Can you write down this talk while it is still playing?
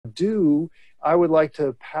ado, I would like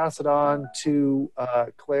to pass it on to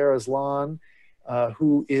Clare Aslan,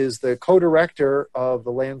 who is the co-director of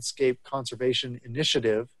the Landscape Conservation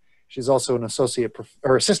Initiative. She's also an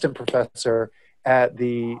assistant professor at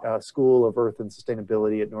the School of Earth and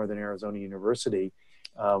Sustainability at Northern Arizona University.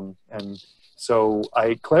 And so,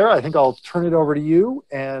 Clare, I think I'll turn it over to you,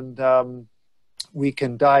 and we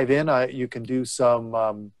can dive in. You can do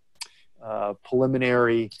some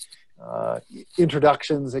preliminary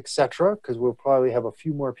introductions, etc., because we'll probably have a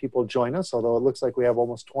few more people join us, although it looks like we have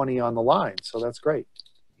almost 20 on the line, so that's great.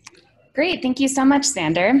 Great, thank you so much,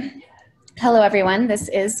 Sander. Hello everyone, this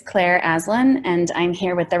is Clare Aslan, and I'm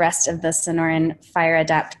here with the rest of the Sonoran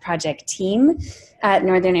FireAdapt project team at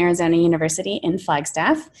Northern Arizona University in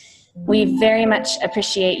Flagstaff. We very much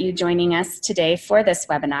appreciate you joining us today for this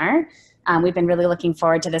webinar. We've been really looking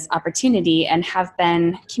forward to this opportunity and have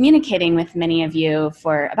been communicating with many of you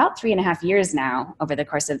for about 3.5 years now over the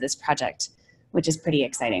course of this project, which is pretty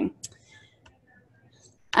exciting.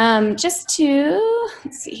 Just to,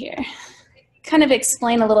 let's see here, kind of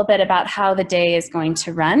explain a little bit about how the day is going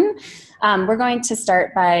to run. We're going to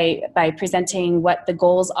start by presenting what the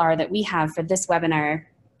goals are that we have for this webinar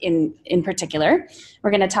in particular. We're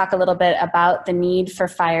going to talk a little bit about the need for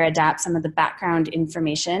FireAdapt, some of the background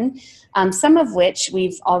information, some of which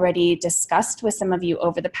we've already discussed with some of you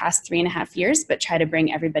over the past 3.5 years, but try to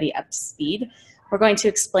bring everybody up to speed. We're going to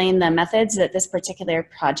explain the methods that this particular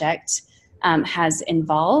project has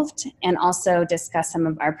involved, and also discuss some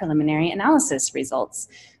of our preliminary analysis results.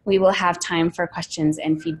 We will have time for questions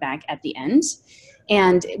and feedback at the end.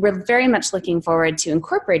 And we're very much looking forward to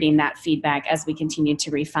incorporating that feedback as we continue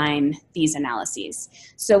to refine these analyses.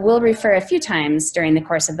 So we'll refer a few times during the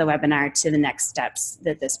course of the webinar to the next steps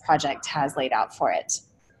that this project has laid out for it.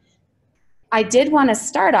 I did want to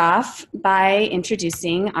start off by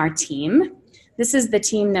introducing our team. This is the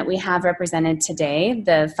team that we have represented today,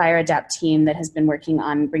 the FireAdapt team that has been working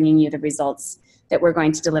on bringing you the results that we're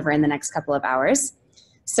going to deliver in the next couple of hours.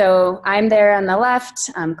 So I'm there on the left,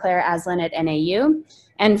 Clare Aslan at NAU,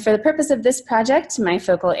 and for the purpose of this project, my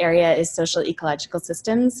focal area is social ecological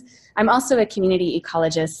systems. I'm also a community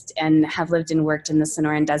ecologist and have lived and worked in the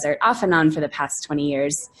Sonoran Desert off and on for the past 20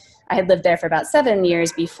 years. I had lived there for about 7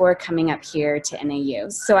 years before coming up here to NAU.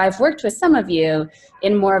 So I've worked with some of you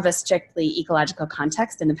in more of a strictly ecological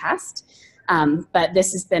context in the past. But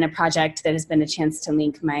this has been a project that has been a chance to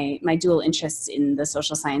link my dual interests in the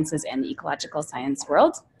social sciences and the ecological science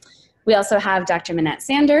world. We also have Dr. Minette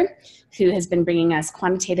Sander, who has been bringing us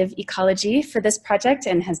quantitative ecology for this project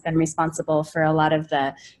and has been responsible for a lot of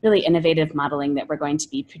the really innovative modeling that we're going to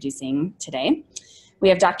be producing today. We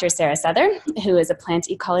have Dr. Sarah Souther, who is a plant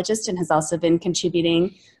ecologist and has also been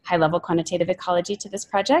contributing high-level quantitative ecology to this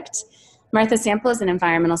project. Martha Sample is an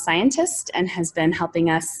environmental scientist and has been helping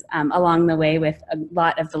us along the way with a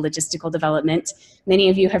lot of the logistical development. Many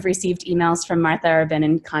of you have received emails from Martha or been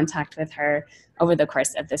in contact with her over the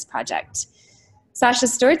course of this project. Sasha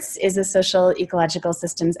Stortz is a social ecological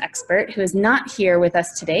systems expert who is not here with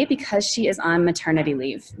us today because she is on maternity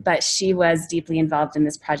leave, but she was deeply involved in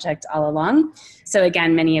this project all along. So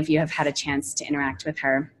again, many of you have had a chance to interact with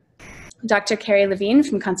her. Dr. Carrie Levine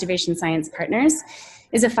from Conservation Science Partners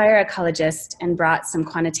is a fire ecologist and brought some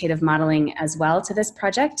quantitative modeling as well to this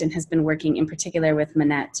project and has been working in particular with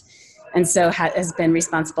Minette, and so has been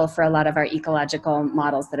responsible for a lot of our ecological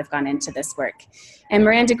models that have gone into this work. And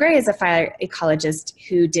Miranda Gray is a fire ecologist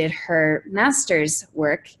who did her master's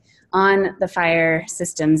work on the fire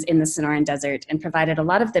systems in the Sonoran Desert and provided a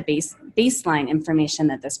lot of the baseline information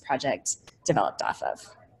that this project developed off of.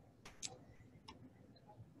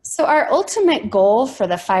 So our ultimate goal for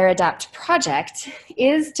the FireAdapt project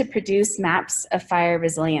is to produce maps of fire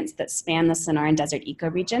resilience that span the Sonoran Desert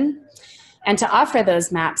ecoregion, and to offer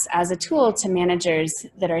those maps as a tool to managers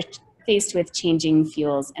that are faced with changing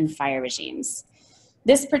fuels and fire regimes.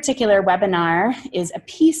 This particular webinar is a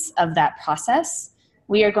piece of that process.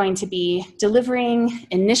 We are going to be delivering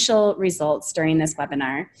initial results during this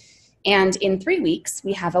webinar, and in 3 weeks,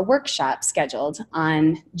 we have a workshop scheduled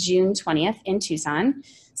on June 20th in Tucson.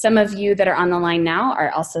 Some of you that are on the line now are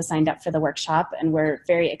also signed up for the workshop, and we're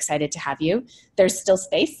very excited to have you. There's still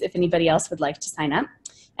space if anybody else would like to sign up.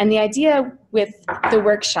 And the idea with the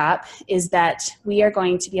workshop is that we are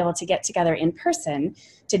going to be able to get together in person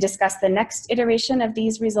to discuss the next iteration of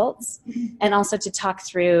these results, and also to talk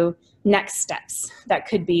through next steps. That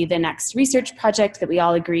could be the next research project that we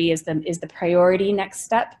all agree is the priority next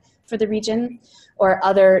step for the region, or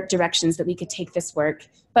other directions that we could take this work,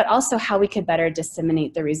 but also how we could better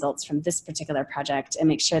disseminate the results from this particular project and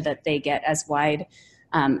make sure that they get as wide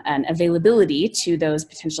and availability to those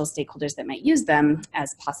potential stakeholders that might use them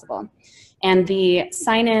as possible. And the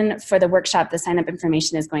sign-in for the workshop, the sign-up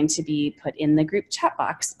information is going to be put in the group chat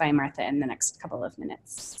box by Martha in the next couple of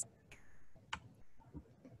minutes.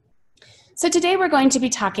 So today we're going to be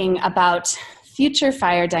talking about future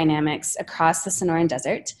fire dynamics across the Sonoran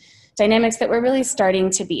Desert, dynamics that we're really starting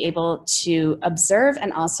to be able to observe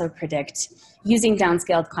and also predict using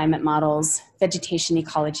downscaled climate models, vegetation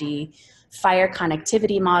ecology, fire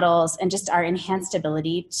connectivity models, and just our enhanced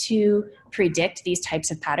ability to predict these types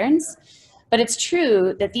of patterns. But it's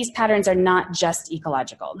true that these patterns are not just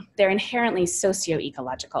ecological. They're inherently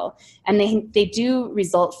socio-ecological, and they do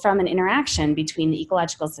result from an interaction between the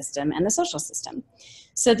ecological system and the social system.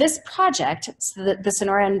 So this project, the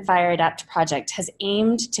Sonoran FireAdapt project, has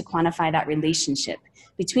aimed to quantify that relationship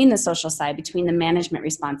between the social side, between the management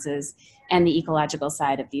responses, and the ecological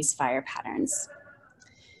side of these fire patterns.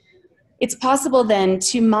 It's possible then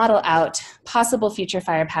to model out possible future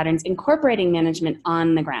fire patterns incorporating management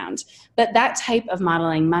on the ground, but that type of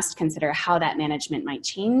modeling must consider how that management might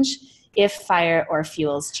change if fire or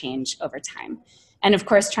fuels change over time. And of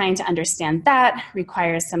course, trying to understand that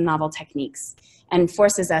requires some novel techniques and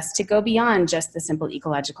forces us to go beyond just the simple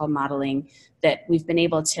ecological modeling that we've been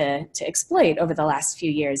able to exploit over the last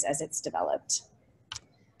few years as it's developed.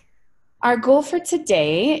 Our goal for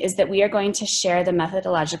today is that we are going to share the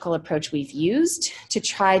methodological approach we've used to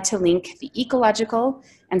try to link the ecological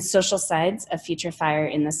and social sides of future fire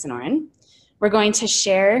in the Sonoran. We're going to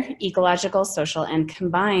share ecological, social, and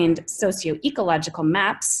combined socio-ecological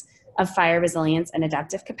maps of fire resilience and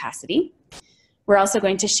adaptive capacity. We're also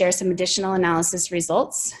going to share some additional analysis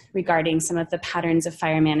results regarding some of the patterns of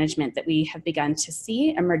fire management that we have begun to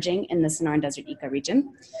see emerging in the Sonoran Desert ecoregion.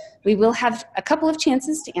 We will have a couple of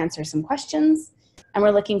chances to answer some questions, and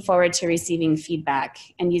we're looking forward to receiving feedback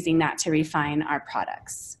and using that to refine our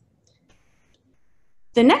products.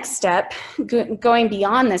 The next step, going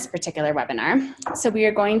beyond this particular webinar, so we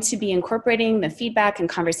are going to be incorporating the feedback and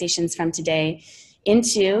conversations from today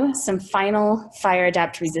into some final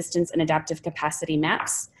FireAdapt resistance and adaptive capacity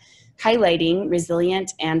maps, highlighting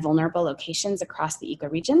resilient and vulnerable locations across the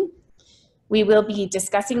ecoregion. We will be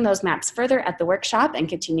discussing those maps further at the workshop and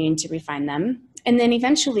continuing to refine them. And then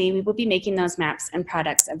eventually we will be making those maps and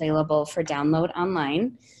products available for download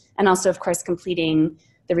online, and also of course completing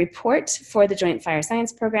the report for the Joint Fire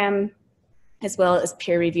Science Program, as well as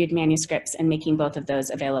peer-reviewed manuscripts and making both of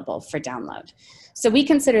those available for download. So we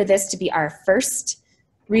consider this to be our first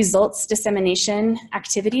results dissemination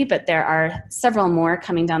activity, but there are several more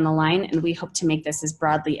coming down the line, and we hope to make this as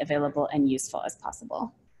broadly available and useful as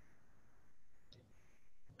possible.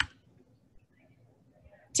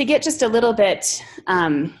 To get just a little bit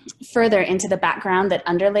further into the background that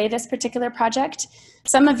underlay this particular project,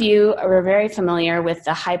 some of you are very familiar with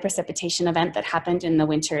the high precipitation event that happened in the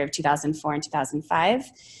winter of 2004 and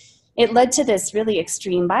 2005. It led to this really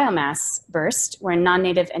extreme biomass burst where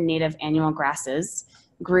non-native and native annual grasses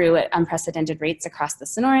grew at unprecedented rates across the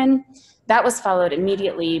Sonoran. That was followed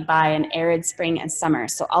immediately by an arid spring and summer.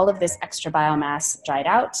 So all of this extra biomass dried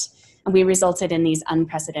out, and we resulted in these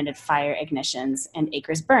unprecedented fire ignitions and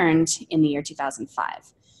acres burned in the year 2005.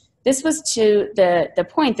 This was to the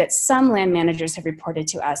point that some land managers have reported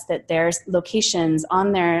to us that their locations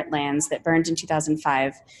on their lands that burned in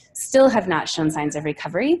 2005 still have not shown signs of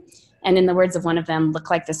recovery, and in the words of one of them, look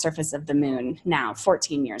like the surface of the moon now,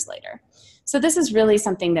 14 years later. So this is really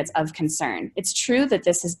something that's of concern. It's true that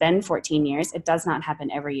this has been 14 years. It does not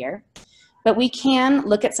happen every year. But we can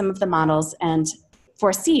look at some of the models and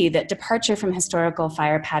foresee that departure from historical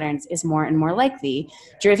fire patterns is more and more likely,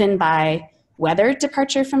 driven by weather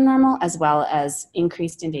departure from normal, as well as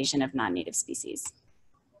increased invasion of non-native species.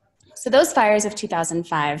 So those fires of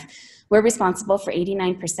 2005 were responsible for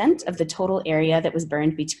 89% of the total area that was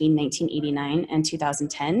burned between 1989 and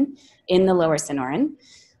 2010 in the Lower Sonoran.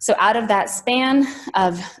 So out of that span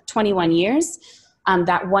of 21 years,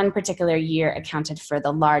 that one particular year accounted for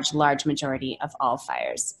the large majority of all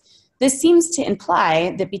fires. This seems to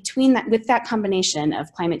imply that with that combination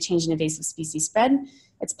of climate change and invasive species spread,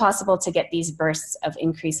 it's possible to get these bursts of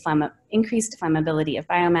increased flammability of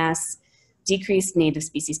biomass, decreased native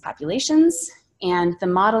species populations, and the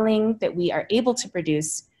modeling that we are able to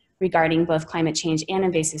produce regarding both climate change and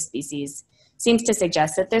invasive species seems to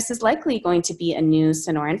suggest that this is likely going to be a new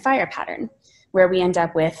Sonoran fire pattern, where we end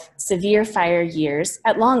up with severe fire years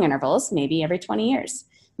at long intervals, maybe every 20 years,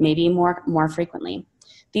 maybe more frequently.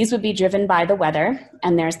 These would be driven by the weather,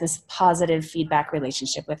 and there's this positive feedback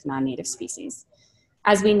relationship with non-native species.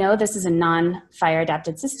 As we know, this is a non-fire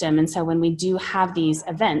adapted system, and so when we do have these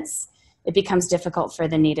events, it becomes difficult for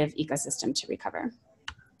the native ecosystem to recover.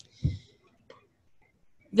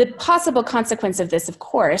 The possible consequence of this, of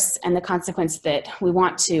course, and the consequence that we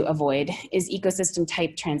want to avoid is ecosystem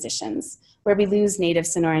type transitions, where we lose native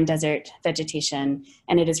Sonoran Desert vegetation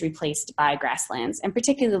and it is replaced by grasslands, and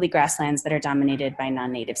particularly grasslands that are dominated by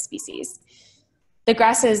non-native species. The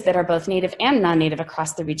grasses that are both native and non-native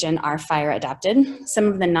across the region are fire adapted. Some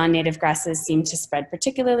of the non-native grasses seem to spread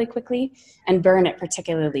particularly quickly and burn at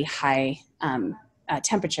particularly high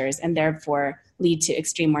temperatures, and therefore lead to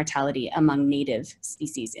extreme mortality among native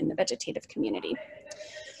species in the vegetative community.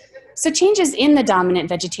 So changes in the dominant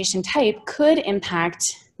vegetation type could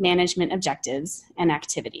impact management objectives and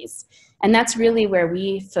activities. And that's really where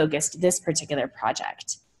we focused this particular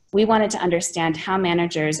project. We wanted to understand how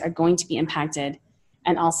managers are going to be impacted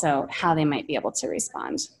and also how they might be able to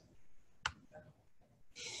respond.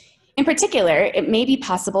 In particular, it may be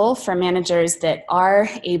possible for managers that are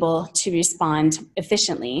able to respond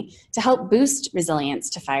efficiently to help boost resilience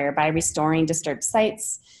to fire by restoring disturbed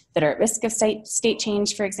sites that are at risk of state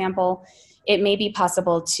change, for example. It may be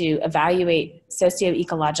possible to evaluate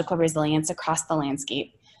socio-ecological resilience across the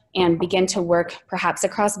landscape and begin to work perhaps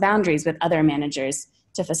across boundaries with other managers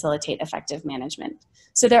to facilitate effective management.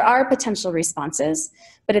 So there are potential responses,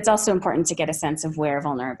 but it's also important to get a sense of where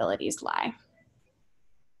vulnerabilities lie.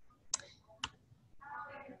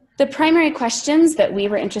 The primary questions that we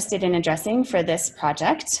were interested in addressing for this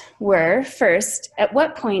project were, first, at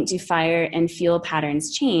what point do fire and fuel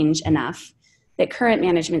patterns change enough that current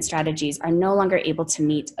management strategies are no longer able to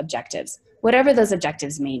meet objectives, whatever those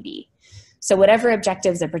objectives may be? So whatever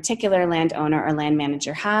objectives a particular landowner or land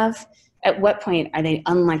manager have, at what point are they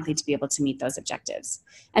unlikely to be able to meet those objectives?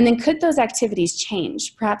 And then could those activities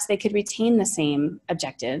change? Perhaps they could retain the same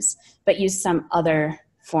objectives, but use some other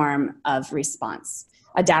form of response,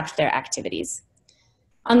 adapt their activities.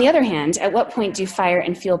 On the other hand, at what point do fire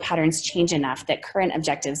and fuel patterns change enough that current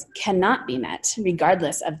objectives cannot be met,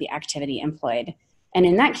 regardless of the activity employed? And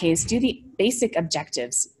in that case, do the basic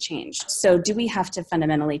objectives change? So do we have to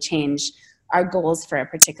fundamentally change our goals for a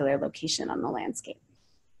particular location on the landscape?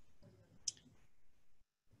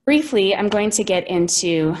 Briefly, I'm going to get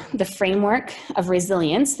into the framework of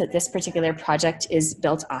resilience that this particular project is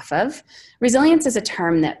built off of. Resilience is a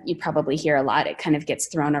term that you probably hear a lot. It kind of gets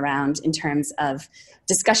thrown around in terms of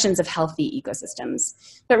discussions of healthy ecosystems.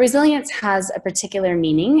 But resilience has a particular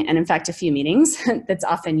meaning, and in fact a few meanings, that's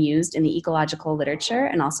often used in the ecological literature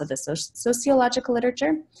and also the sociological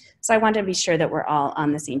literature. So I want to be sure that we're all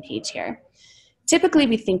on the same page here. Typically,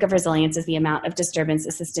 we think of resilience as the amount of disturbance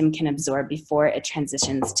a system can absorb before it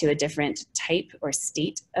transitions to a different type or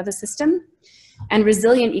state of a system. And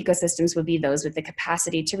resilient ecosystems would be those with the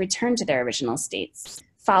capacity to return to their original states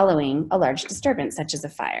following a large disturbance, such as a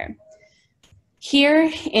fire.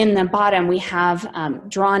 Here in the bottom, we have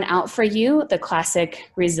drawn out for you the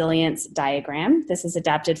classic resilience diagram. This is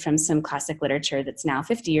adapted from some classic literature that's now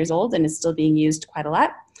 50 years old and is still being used quite a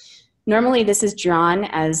lot. Normally, this is drawn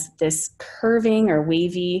as this curving or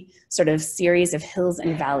wavy sort of series of hills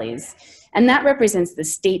and valleys, and that represents the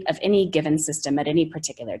state of any given system at any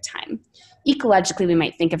particular time. Ecologically, we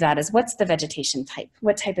might think of that as what's the vegetation type?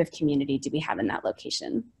 What type of community do we have in that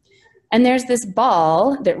location? And there's this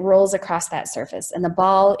ball that rolls across that surface, and the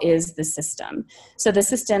ball is the system. So the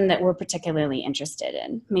system that we're particularly interested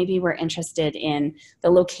in. Maybe we're interested in the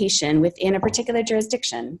location within a particular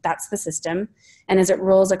jurisdiction. That's the system. And as it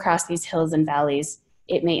rolls across these hills and valleys,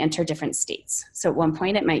 it may enter different states. So at one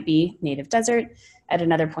point it might be native desert, at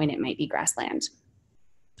another point it might be grassland.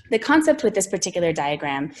 The concept with this particular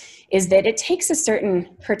diagram is that it takes a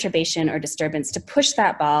certain perturbation or disturbance to push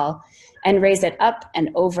that ball and raise it up and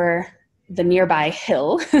over the nearby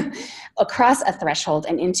hill across a threshold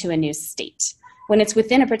and into a new state. When it's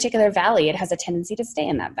within a particular valley, it has a tendency to stay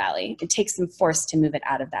in that valley. It takes some force to move it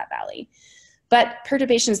out of that valley. But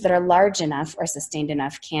perturbations that are large enough or sustained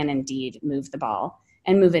enough can indeed move the ball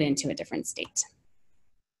and move it into a different state.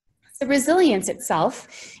 So resilience itself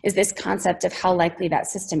is this concept of how likely that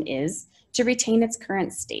system is to retain its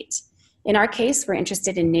current state. In our case, we're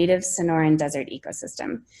interested in native Sonoran Desert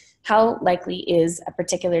ecosystem. How likely is a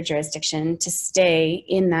particular jurisdiction to stay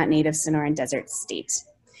in that native Sonoran Desert state?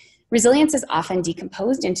 Resilience is often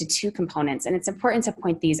decomposed into two components, and it's important to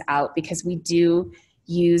point these out because we do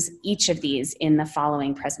use each of these in the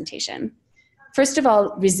following presentation. First of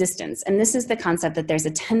all, resistance, and this is the concept that there's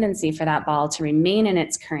a tendency for that ball to remain in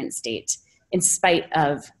its current state in spite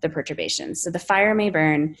of the perturbations. So the fire may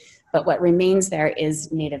burn, but what remains there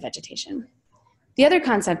is native vegetation. The other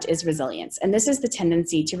concept is resilience, and this is the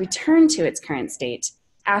tendency to return to its current state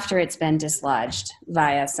after it's been dislodged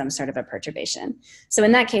via some sort of a perturbation. So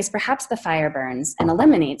in that case, perhaps the fire burns and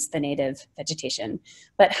eliminates the native vegetation,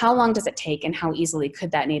 but how long does it take and how easily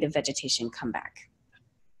could that native vegetation come back?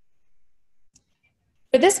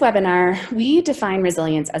 For this webinar, we define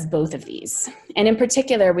resilience as both of these. And in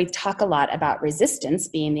particular, we talk a lot about resistance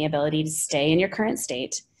being the ability to stay in your current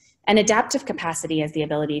state, and adaptive capacity as the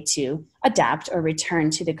ability to adapt or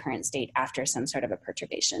return to the current state after some sort of a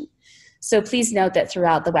perturbation. So please note that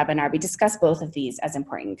throughout the webinar, we discuss both of these as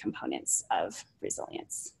important components of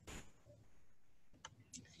resilience.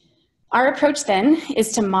 Our approach then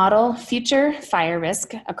is to model future fire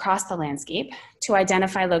risk across the landscape to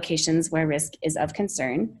identify locations where risk is of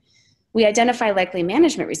concern. We identify likely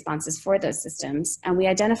management responses for those systems, and we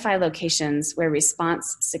identify locations where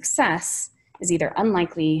response success is either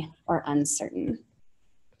unlikely or uncertain.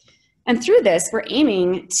 And through this, we're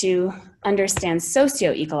aiming to understand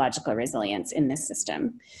socio-ecological resilience in this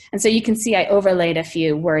system. And so you can see I overlaid a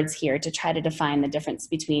few words here to try to define the difference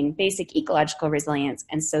between basic ecological resilience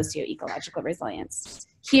and socio-ecological resilience.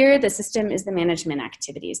 Here, the system is the management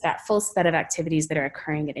activities, that full set of activities that are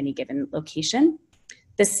occurring at any given location.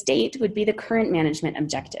 The state would be the current management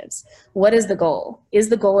objectives. What is the goal? Is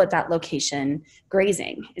the goal at that location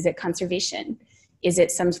grazing? Is it conservation? Is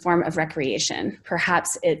it some form of recreation?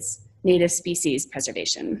 Perhaps it's native species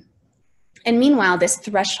preservation. And meanwhile, this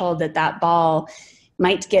threshold that ball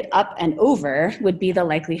might get up and over would be the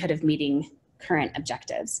likelihood of meeting current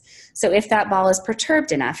objectives. So if that ball is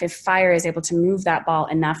perturbed enough, if fire is able to move that ball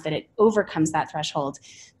enough that it overcomes that threshold,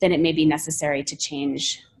 then it may be necessary to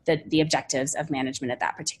change the objectives of management at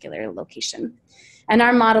that particular location. And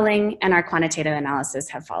our modeling and our quantitative analysis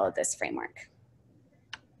have followed this framework.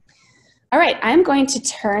 All right, I'm going to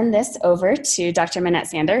turn this over to Dr. Minette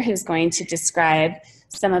Sander, who's going to describe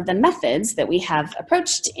some of the methods that we have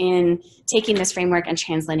approached in taking this framework and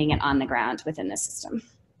translating it on the ground within the system.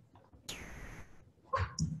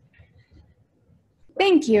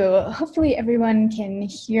 Thank you. Hopefully everyone can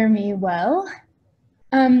hear me well.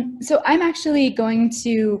 So I'm actually going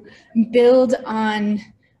to build on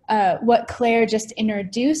what Claire just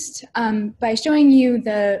introduced by showing you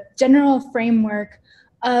the general framework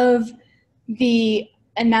of the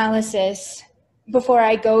analysis before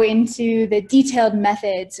I go into the detailed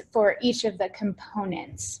methods for each of the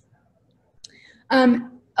components.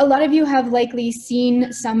 A lot of you have likely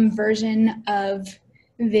seen some version of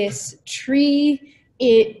this tree.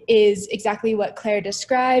 It is exactly what Claire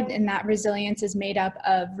described, and that resilience is made up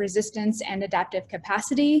of resistance and adaptive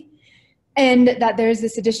capacity, and that there's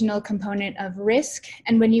this additional component of risk.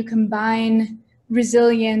 And when you combine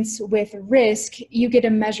resilience with risk, you get a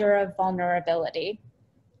measure of vulnerability.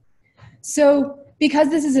 So because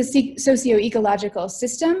this is a socio-ecological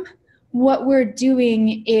system, what we're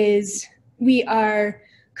doing is we are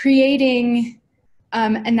creating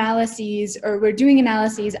analyses, or we're doing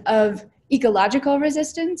analyses of ecological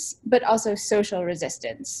resistance, but also social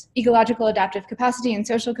resistance, ecological adaptive capacity and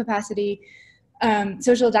social capacity,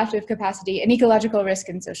 social adaptive capacity, and ecological risk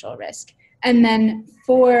and social risk. And then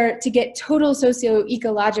to get total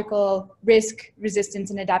socio-ecological risk,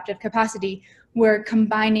 resistance, and adaptive capacity, we're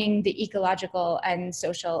combining the ecological and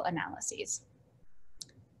social analyses.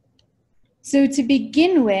 So to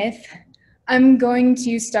begin with, I'm going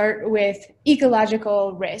to start with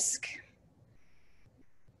ecological risk.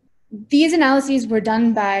 These analyses were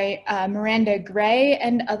done by Miranda Gray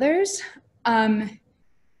and others.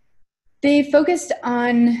 They focused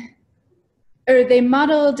on, or they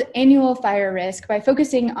modeled annual fire risk by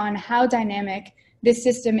focusing on how dynamic this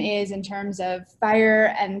system is in terms of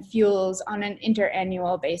fire and fuels on an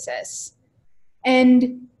interannual basis.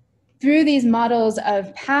 And through these models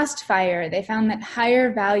of past fire, they found that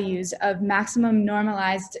higher values of maximum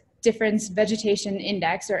normalized difference vegetation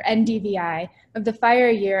index, or NDVI, of the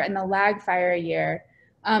fire year and the lag fire year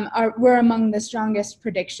were among the strongest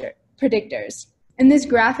predictors. And this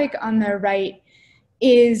graphic on the right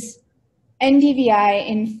is NDVI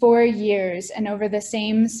in 4 years and over the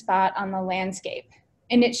same spot on the landscape.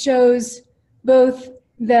 And it shows both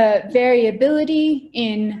the variability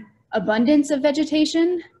in abundance of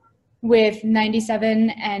vegetation, with 97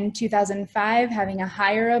 and 2005 having a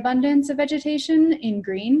higher abundance of vegetation in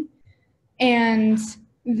green, and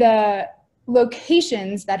the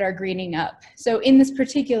locations that are greening up. So in this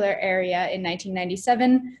particular area in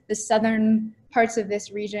 1997, the southern parts of this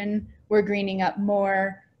region were greening up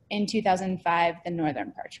more. In 2005, the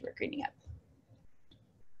northern parts were greening up.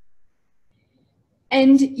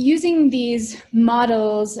 And using these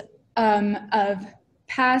models of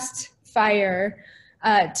past fire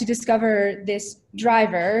to discover this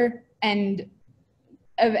driver and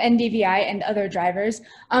of NDVI and other drivers,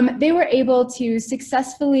 they were able to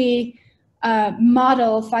successfully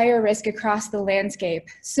model fire risk across the landscape.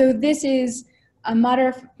 So this is a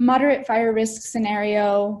moderate fire risk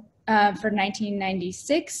scenario for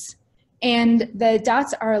 1996, and the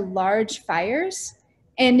dots are large fires.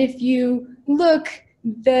 And if you look,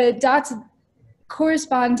 the dots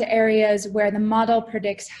correspond to areas where the model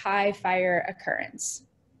predicts high fire occurrence.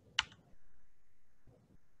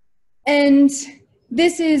 And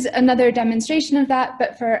this is another demonstration of that,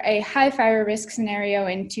 but for a high fire risk scenario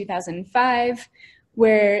in 2005,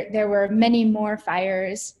 where there were many more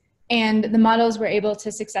fires, and the models were able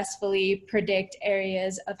to successfully predict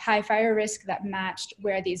areas of high fire risk that matched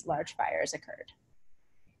where these large fires occurred.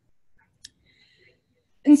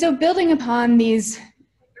 And so building upon these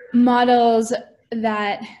models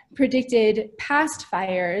that predicted past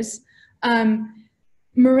fires,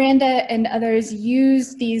 Miranda and others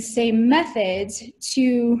used these same methods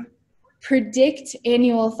to predict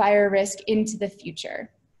annual fire risk into the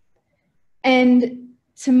future. And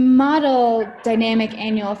to model dynamic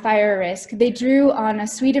annual fire risk, they drew on a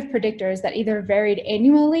suite of predictors that either varied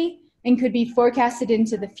annually and could be forecasted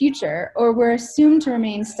into the future, or were assumed to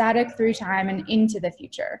remain static through time and into the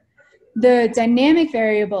future. The dynamic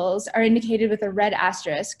variables are indicated with a red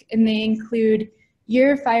asterisk, and they include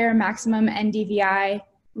year fire maximum NDVI,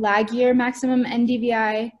 lag year maximum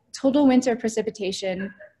NDVI, total winter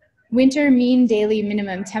precipitation, winter mean daily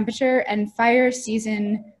minimum temperature, and fire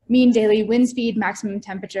season mean daily wind speed, maximum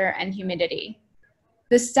temperature, and humidity.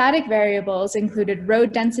 The static variables included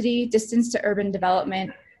road density, distance to urban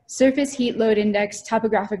development, surface heat load index,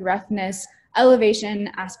 topographic roughness, elevation,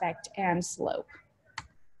 aspect, and slope.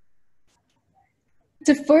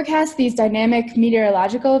 To forecast these dynamic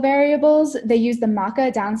meteorological variables, they used the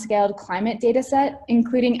MACA downscaled climate dataset,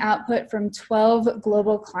 including output from 12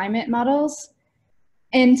 global climate models.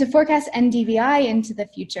 And to forecast NDVI into the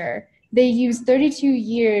future, they used 32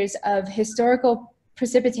 years of historical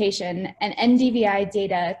precipitation and NDVI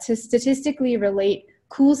data to statistically relate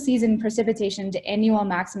cool season precipitation to annual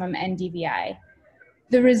maximum NDVI.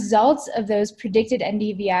 The results of those predicted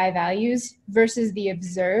NDVI values versus the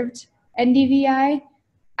observed NDVI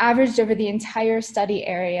averaged over the entire study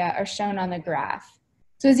area are shown on the graph.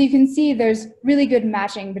 So as you can see, there's really good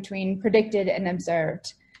matching between predicted and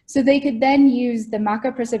observed. So they could then use the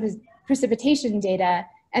MACA precipitation data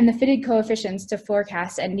and the fitted coefficients to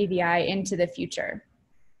forecast NDVI into the future.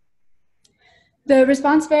 The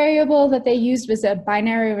response variable that they used was a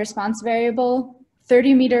binary response variable,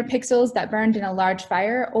 30 meter pixels that burned in a large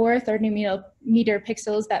fire, or 30 meter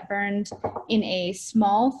pixels that burned in a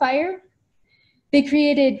small fire. They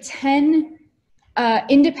created 10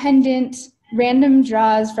 independent random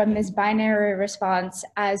draws from this binary response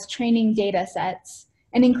as training data sets,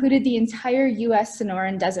 and included the entire US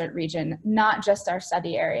Sonoran Desert region, not just our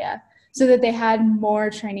study area, so that they had more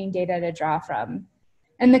training data to draw from.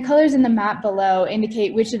 And the colors in the map below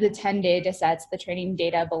indicate which of the 10 data sets the training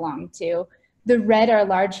data belong to. The red are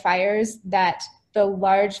large fires that the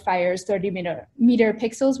large fires 30 meter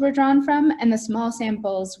pixels were drawn from, and the small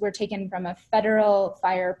samples were taken from a federal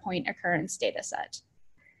fire point occurrence data set.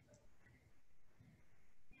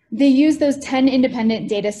 They used those 10 independent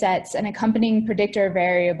data sets and accompanying predictor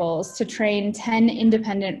variables to train 10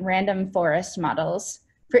 independent random forest models.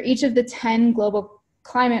 For each of the 10 global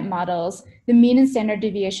climate models, the mean and standard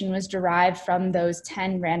deviation was derived from those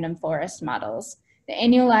 10 random forest models. The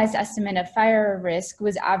annualized estimate of fire risk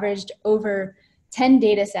was averaged over 10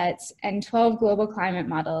 data sets and 12 global climate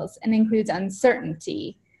models, and includes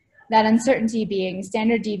uncertainty. That uncertainty being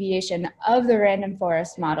standard deviation of the random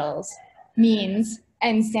forest models means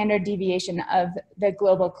and standard deviation of the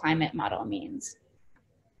global climate model means.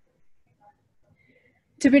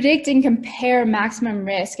 To predict and compare maximum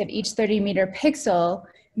risk at each 30 meter pixel,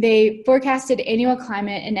 they forecasted annual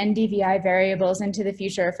climate and NDVI variables into the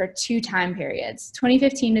future for 2 time periods,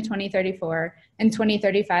 2015 to 2034 and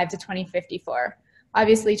 2035 to 2054.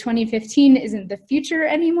 Obviously, 2015 isn't the future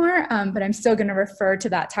anymore, but I'm still gonna refer to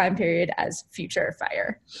that time period as future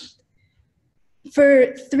fire.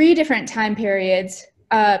 For 3 different time periods,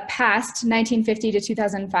 past 1950 to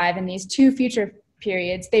 2005, in these 2 future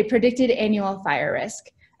periods, they predicted annual fire risk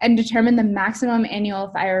and determined the maximum annual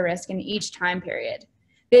fire risk in each time period.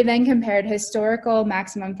 They then compared historical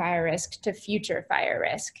maximum fire risk to future fire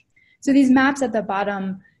risk. So these maps at the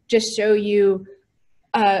bottom just show you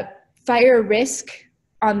fire risk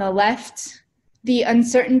on the left, the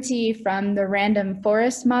uncertainty from the random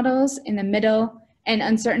forest models in the middle, and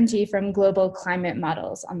uncertainty from global climate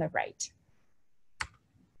models on the right.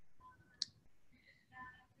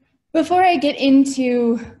 Before I get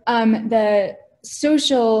into the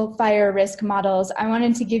social fire risk models, I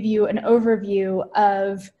wanted to give you an overview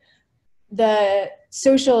of the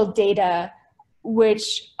social data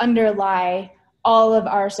which underlie all of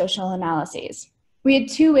our social analyses. We had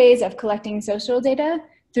two ways of collecting social data,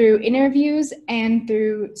 through interviews and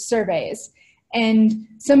through surveys. And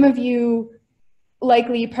some of you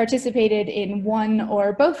likely participated in one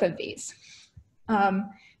or both of these.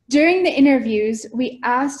 During the interviews, we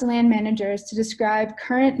asked land managers to describe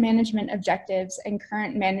current management objectives and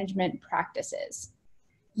current management practices.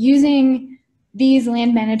 Using these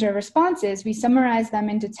land manager responses, we summarized them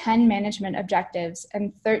into 10 management objectives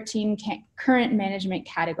and 13 current management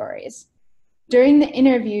categories. During the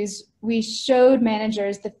interviews, we showed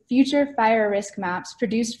managers the future fire risk maps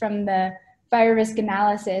produced from the fire risk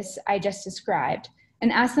analysis I just described,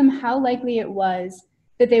 and asked them how likely it was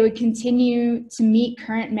that they would continue to meet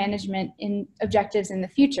current management objectives in the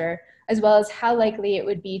future, as well as how likely it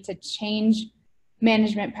would be to change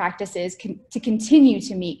management practices to continue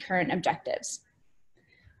to meet current objectives.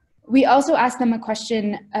 We also asked them a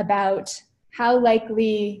question about how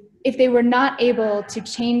likely, if they were not able to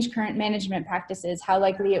change current management practices, how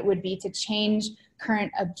likely it would be to change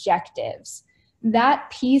current objectives.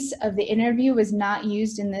 That piece of the interview was not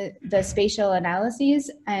used in the spatial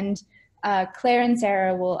analyses, and Claire and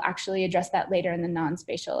Sarah will actually address that later in the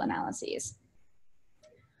non-spatial analyses.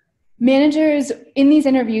 Managers, in these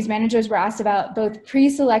interviews, managers were asked about both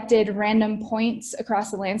pre-selected random points across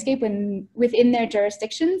the landscape within their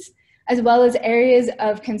jurisdictions, as well as areas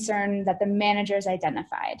of concern that the managers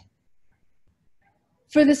identified.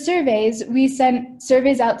 For the surveys, we sent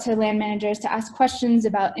surveys out to land managers to ask questions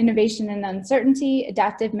about innovation and uncertainty,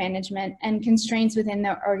 adaptive management, and constraints within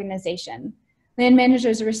their organization. Land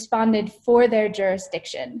managers responded for their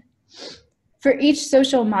jurisdiction. For each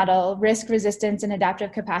social model, risk, resistance, and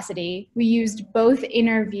adaptive capacity, we used both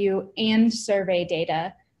interview and survey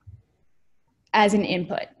data as an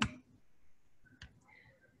input.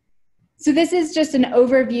 So this is just an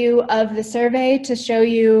overview of the survey to show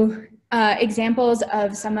you examples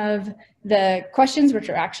of some of the questions, which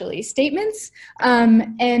are actually statements,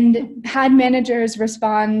 and had managers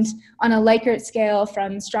respond on a Likert scale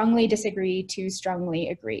from strongly disagree to strongly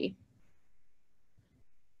agree.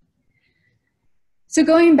 So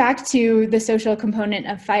going back to the social component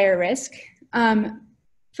of fire risk, from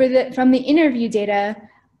the interview data,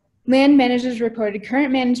 land managers reported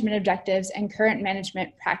current management objectives and current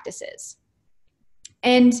management practices.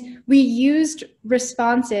 And we used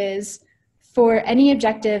responses for any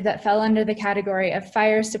objective that fell under the category of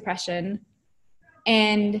fire suppression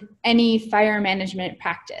and any fire management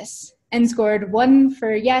practice, and scored 1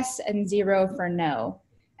 for yes and 0 for no.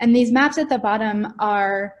 And these maps at the bottom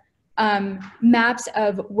are maps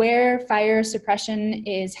of where fire suppression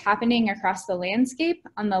is happening across the landscape.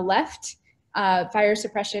 On the left, fire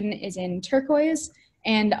suppression is in turquoise,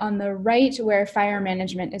 and on the right, where fire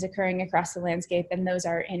management is occurring across the landscape, and those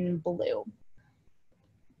are in blue.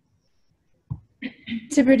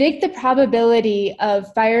 To predict the probability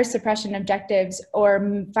of fire suppression objectives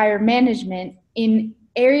or fire management in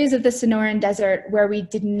areas of the Sonoran Desert where we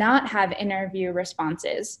did not have interview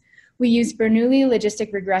responses, we used Bernoulli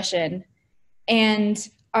logistic regression, and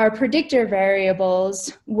our predictor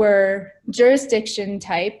variables were jurisdiction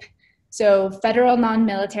type, so federal,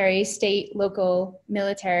 non-military, state, local,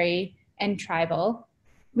 military, and tribal.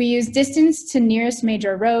 We used distance to nearest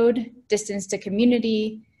major road, distance to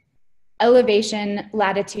community, elevation,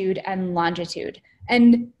 latitude, and longitude.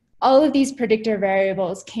 And all of these predictor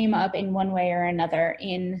variables came up in one way or another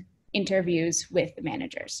in interviews with the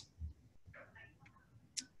managers.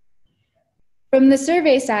 From the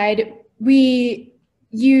survey side, we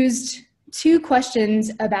used 2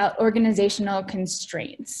 questions about organizational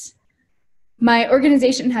constraints. My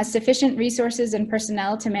organization has sufficient resources and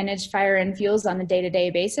personnel to manage fire and fuels on a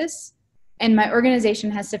day-to-day basis, and my organization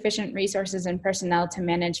has sufficient resources and personnel to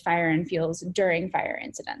manage fire and fuels during fire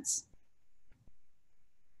incidents.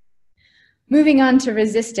 Moving on to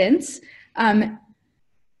resistance, and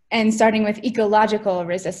starting with ecological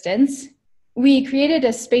resistance, we created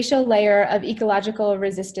a spatial layer of ecological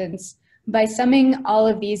resistance by summing all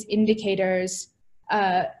of these indicators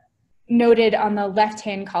noted on the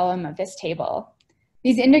left-hand column of this table.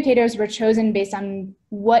 These indicators were chosen based on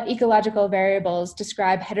what ecological variables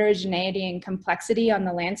describe heterogeneity and complexity on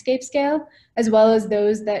the landscape scale, as well as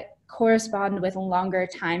those that correspond with longer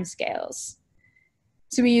time scales.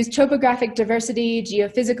 So we used topographic diversity,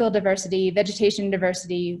 geophysical diversity, vegetation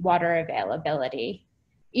diversity, water availability.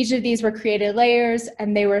 Each of these were created layers,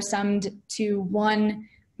 and they were summed to one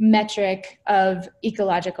metric of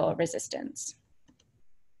ecological resistance.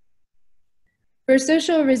 For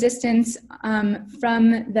social resistance,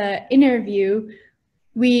 from the interview,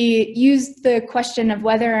 we used the question of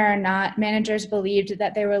whether or not managers believed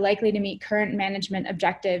that they were likely to meet current management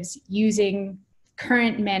objectives using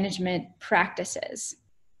current management practices.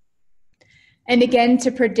 And again,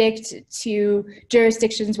 to predict to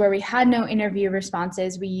jurisdictions where we had no interview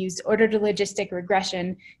responses, we used ordered logistic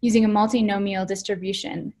regression using a multinomial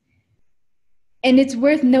distribution. And it's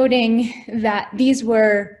worth noting that these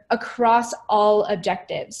were across all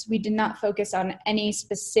objectives. We did not focus on any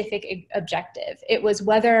specific objective. It was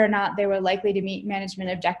whether or not they were likely to meet management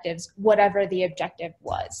objectives, whatever the objective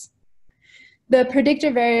was. The predictor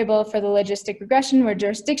variable for the logistic regression were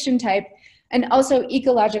jurisdiction type and also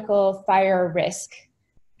ecological fire risk,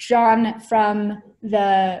 drawn from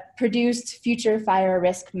the produced future fire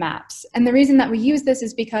risk maps. And the reason that we use this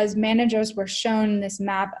is because managers were shown this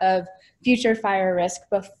map of future fire risk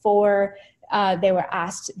before they were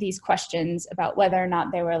asked these questions about whether or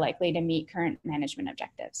not they were likely to meet current management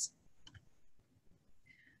objectives.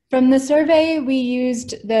 From the survey, we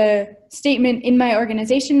used the statement, in my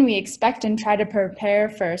organization, we expect and try to prepare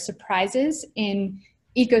for surprises in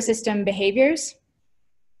ecosystem behaviors.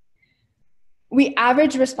 We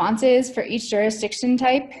average responses for each jurisdiction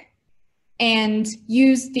type and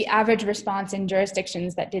used the average response in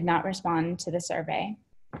jurisdictions that did not respond to the survey.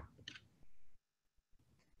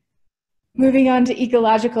 Moving on to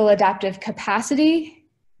ecological adaptive capacity.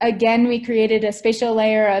 Again, we created a spatial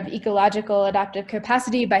layer of ecological adaptive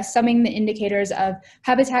capacity by summing the indicators of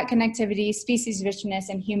habitat connectivity, species richness,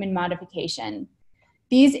 and human modification.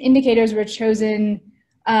 These indicators were chosen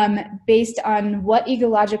based on what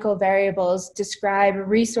ecological variables describe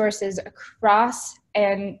resources across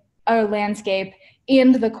our landscape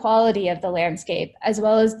and the quality of the landscape, as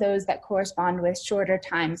well as those that correspond with shorter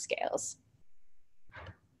time scales.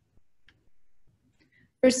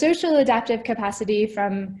 For social adaptive capacity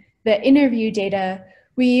from the interview data,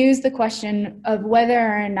 we use the question of whether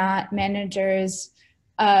or not managers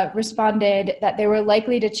responded that they were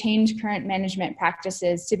likely to change current management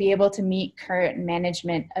practices to be able to meet current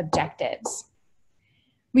management objectives.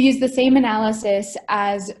 We use the same analysis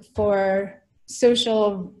as for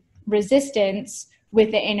social resistance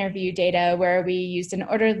with the interview data, where we used an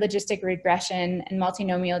ordered logistic regression and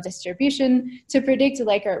multinomial distribution to predict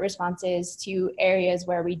Likert responses to areas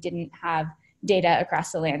where we didn't have data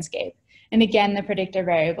across the landscape. And again, the predictor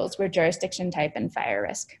variables were jurisdiction type and fire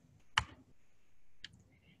risk.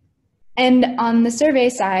 And on the survey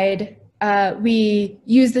side, we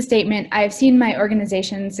use the statement, I've seen my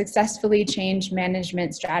organization successfully change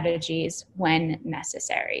management strategies when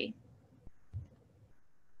necessary.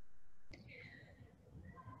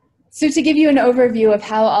 So to give you an overview of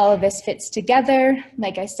how all of this fits together,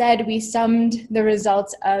 like I said, we summed the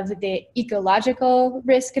results of the ecological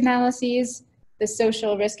risk analyses, the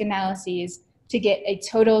social risk analyses, to get a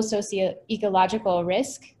total socio-ecological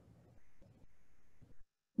risk.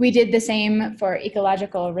 We did the same for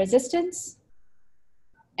ecological resistance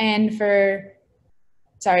and for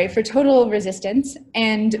total resistance,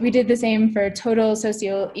 and we did the same for total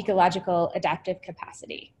socio-ecological adaptive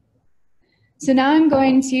capacity. So now I'm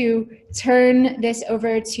going to turn this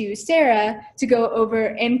over to Sarah to go over,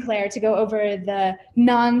 and Claire, to go over the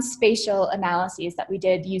non-spatial analyses that we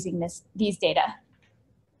did using these data.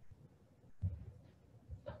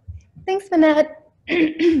 Thanks, Manette.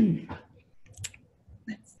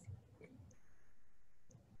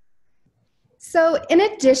 So in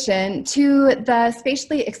addition to the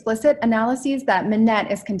spatially explicit analyses that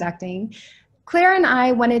Manette is conducting, Claire and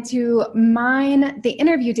I wanted to mine the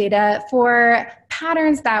interview data for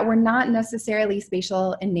patterns that were not necessarily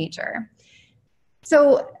spatial in nature.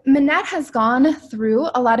 So Manette has gone through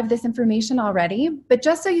a lot of this information already, but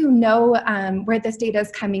just so you know where this data is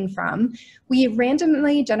coming from, we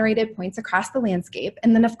randomly generated points across the landscape,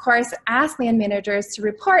 and then of course asked land managers to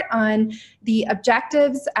report on the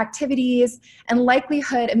objectives, activities, and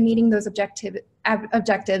likelihood of meeting those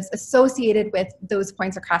objectives associated with those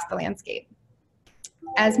points across the landscape.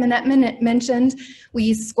 As Manette mentioned,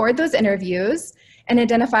 we scored those interviews and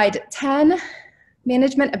identified 10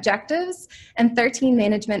 management objectives and 13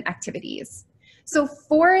 management activities. So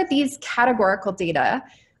for these categorical data,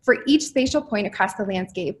 for each spatial point across the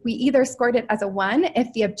landscape, we either scored it as a 1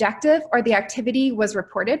 if the objective or the activity was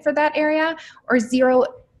reported for that area, or 0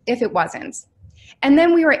 if it wasn't. And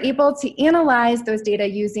then we were able to analyze those data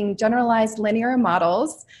using generalized linear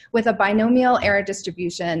models with a binomial error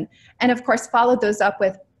distribution, and of course followed those up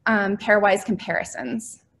with pairwise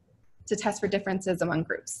comparisons to test for differences among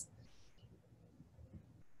groups.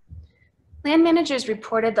 Land managers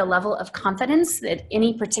reported the level of confidence that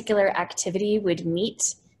any particular activity would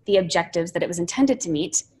meet the objectives that it was intended to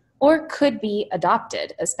meet, or could be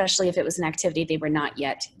adopted, especially if it was an activity they were not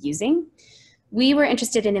yet using. We were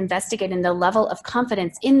interested in investigating the level of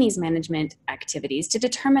confidence in these management activities to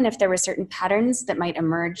determine if there were certain patterns that might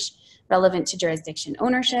emerge relevant to jurisdiction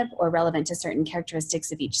ownership or relevant to certain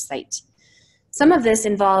characteristics of each site. Some of this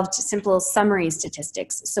involved simple summary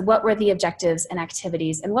statistics. So what were the objectives and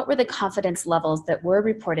activities, and what were the confidence levels that were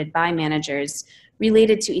reported by managers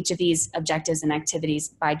related to each of these objectives and activities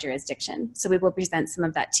by jurisdiction? So we will present some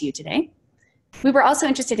of that to you today. We were also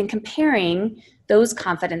interested in comparing those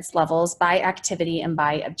confidence levels by activity and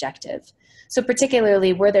by objective. So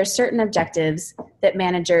particularly, were there certain objectives that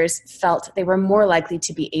managers felt they were more likely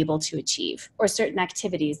to be able to achieve, or certain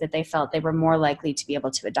activities that they felt they were more likely to be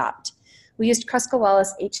able to adopt? We used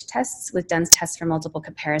Kruskal-Wallis H tests with Dunn's test for multiple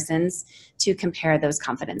comparisons to compare those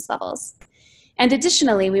confidence levels. And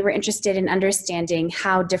additionally, we were interested in understanding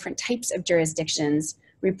how different types of jurisdictions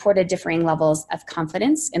reported differing levels of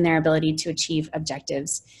confidence in their ability to achieve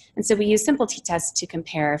objectives. And so we used simple t-tests to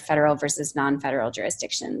compare federal versus non-federal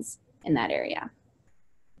jurisdictions in that area.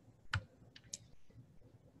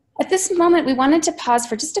 At this moment, we wanted to pause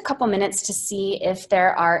for just a couple minutes to see if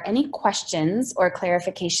there are any questions or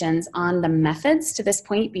clarifications on the methods to this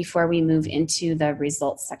point before we move into the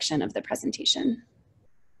results section of the presentation.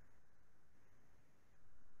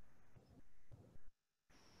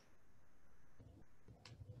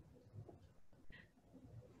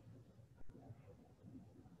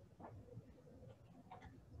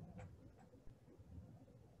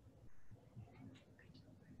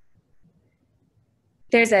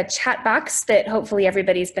 There's a chat box that hopefully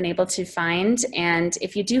everybody's been able to find, and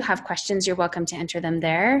if you do have questions, you're welcome to enter them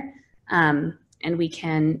there, and we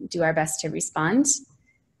can do our best to respond.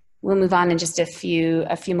 We'll move on in just a few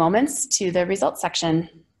moments to the results section.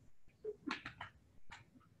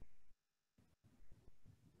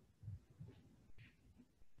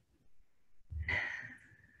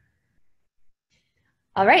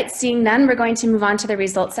 All right, seeing none, we're going to move on to the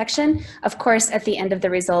results section. Of course, at the end of the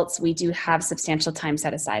results, we do have substantial time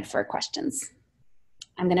set aside for questions.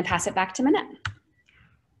 I'm going to pass it back to Minette.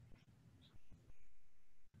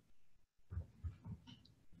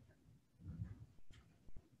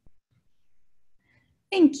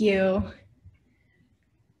 Thank you.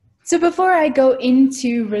 So before I go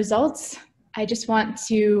into results, I just want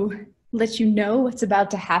to let you know what's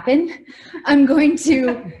about to happen. I'm going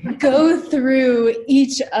to go through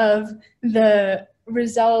each of the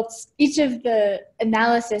results, each of the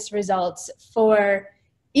analysis results for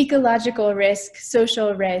ecological risk,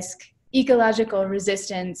 social risk, ecological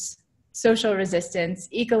resistance, social resistance,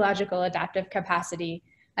 ecological adaptive capacity,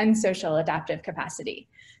 and social adaptive capacity.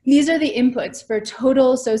 These are the inputs for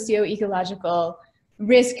total socio-ecological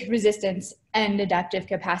risk, resistance, and adaptive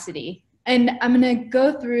capacity. And I'm going to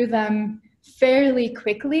go through them fairly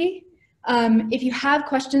quickly. If you have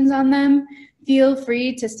questions on them, feel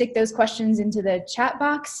free to stick those questions into the chat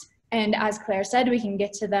box. And as Claire said, we can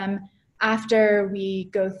get to them after we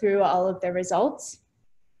go through all of the results.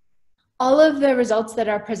 All of the results that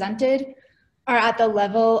are presented are at the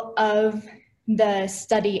level of the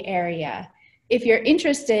study area. If you're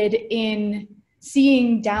interested in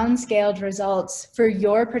seeing downscaled results for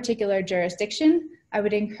your particular jurisdiction, I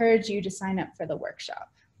would encourage you to sign up for the workshop.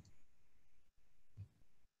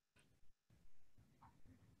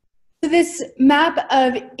 So this map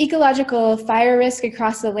of ecological fire risk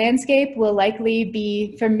across the landscape will likely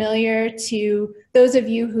be familiar to those of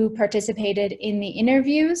you who participated in the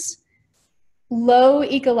interviews. Low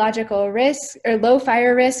ecological risk or low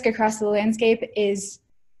fire risk across the landscape is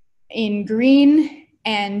in green,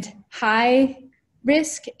 and high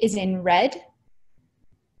risk is in red.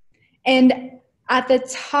 And at the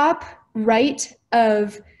top right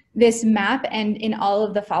of this map and in all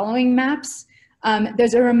of the following maps,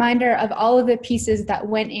 there's a reminder of all of the pieces that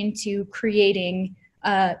went into creating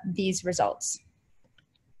these results.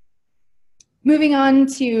 Moving on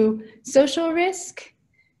to social risk.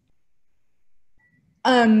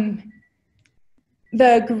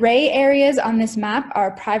 The gray areas on this map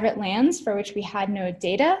are private lands for which we had no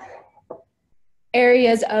data.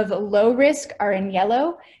 Areas of low risk are in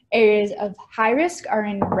yellow. Areas of high risk are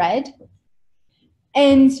in red.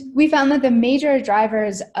 And we found that the major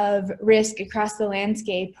drivers of risk across the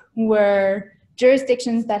landscape were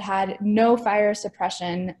jurisdictions that had no fire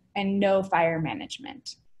suppression and no fire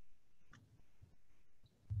management.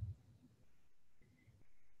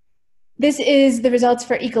 This is the results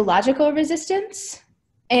for ecological resistance,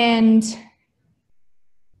 and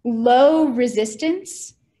low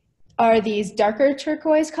resistance are these darker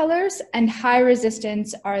turquoise colors, and high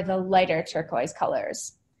resistance are the lighter turquoise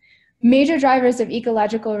colors. Major drivers of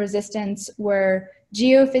ecological resistance were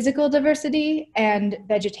geophysical diversity and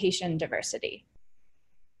vegetation diversity.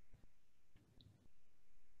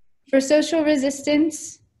 For social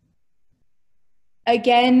resistance,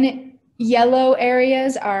 again, yellow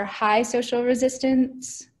areas are high social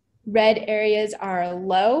resistance, red areas are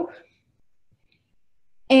low.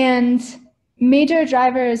 And major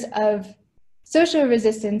drivers of social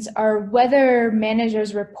resistance are whether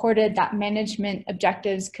managers reported that management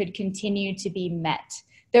objectives could continue to be met.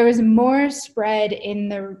 There was more spread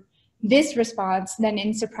in this response than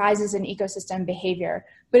in surprises in ecosystem behavior.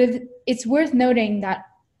 But it's worth noting that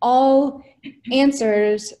all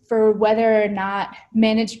answers for whether or not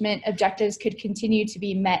management objectives could continue to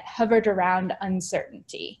be met hovered around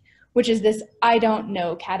uncertainty, which is this I don't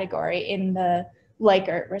know category in the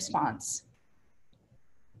Likert response.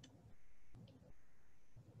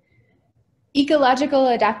 Ecological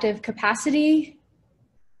adaptive capacity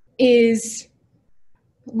is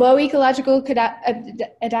low ecological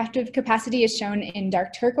adaptive capacity is shown in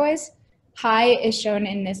dark turquoise. High is shown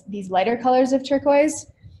in these lighter colors of turquoise.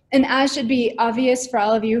 And as should be obvious for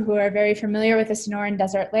all of you who are very familiar with the Sonoran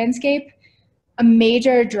Desert landscape, a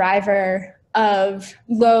major driver of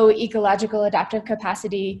low ecological adaptive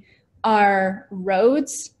capacity are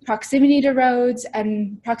roads, proximity to roads,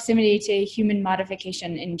 and proximity to human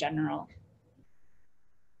modification in general.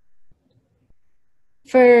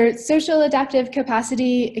 For social adaptive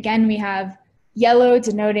capacity, again, we have yellow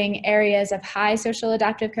denoting areas of high social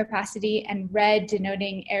adaptive capacity and red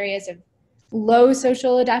denoting areas of low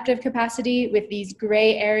social adaptive capacity, with these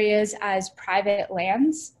gray areas as private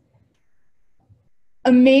lands.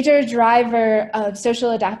 A major driver of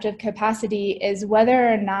social adaptive capacity is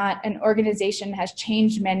whether or not an organization has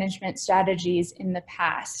changed management strategies in the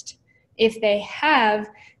past. If they have,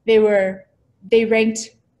 they ranked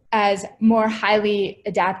as more highly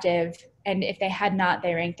adaptive, and if they had not,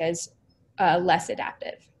 they ranked as less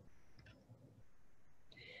adaptive.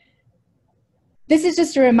 This is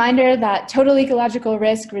just a reminder that total ecological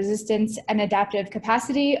risk, resistance, and adaptive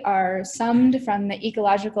capacity are summed from the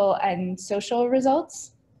ecological and social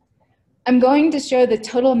results. I'm going to show the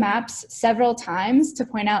total maps several times to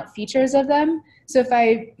point out features of them. So if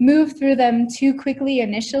I move through them too quickly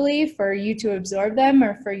initially for you to absorb them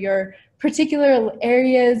or for your particular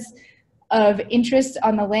areas of interest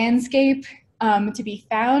on the landscape to be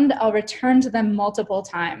found, I'll return to them multiple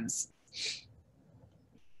times.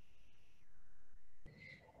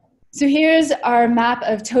 So here's our map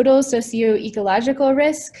of total socio-ecological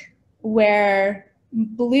risk, where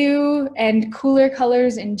blue and cooler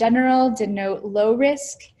colors in general denote low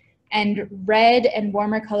risk, and red and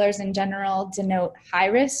warmer colors in general denote high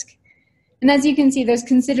risk. And as you can see, there's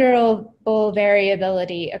considerable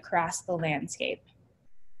variability across the landscape.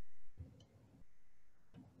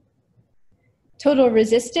 Total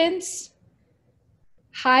resistance.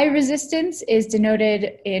 High resistance is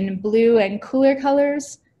denoted in blue and cooler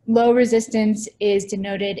colors. Low resistance is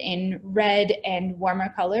denoted in red and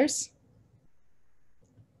warmer colors.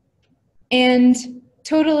 And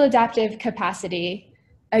total adaptive capacity.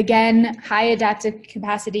 Again, high adaptive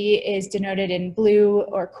capacity is denoted in blue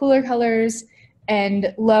or cooler colors,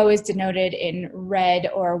 and low is denoted in red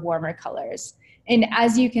or warmer colors. And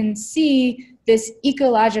as you can see, this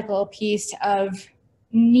ecological piece of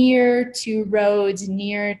near to roads,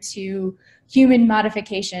 near to human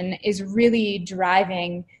modification is really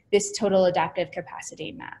driving this total adaptive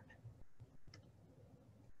capacity map.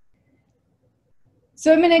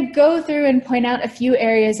 So I'm going to go through and point out a few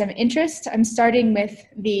areas of interest. I'm starting with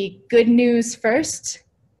the good news first.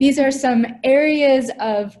 These are some areas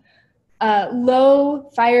of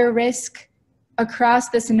low fire risk across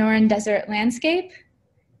the Sonoran Desert landscape.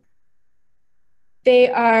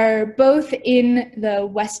 They are both in the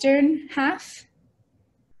western half,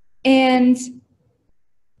 and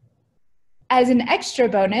as an extra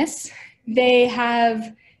bonus, they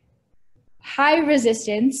have high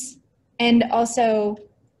resistance and also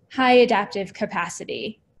high adaptive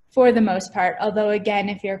capacity for the most part, although again,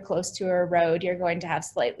 if you're close to a road, you're going to have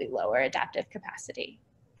slightly lower adaptive capacity.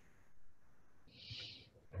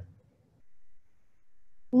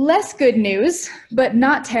 Less good news, but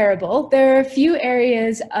not terrible. There are a few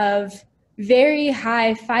areas of very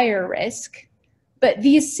high fire risk, but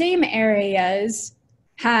these same areas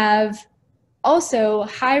have also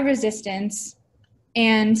high resistance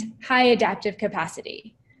and high adaptive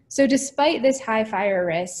capacity. So despite this high fire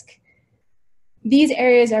risk, these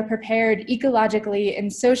areas are prepared ecologically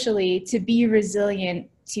and socially to be resilient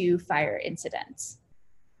to fire incidents.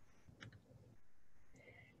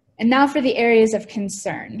 And now for the areas of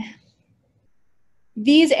concern.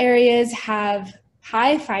 These areas have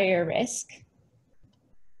high fire risk,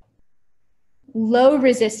 low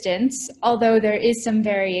resistance, although there is some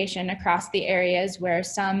variation across the areas where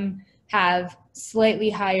some have slightly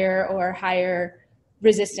higher or higher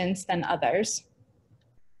resistance than others,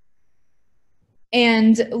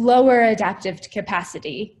 and lower adaptive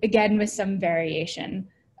capacity, again with some variation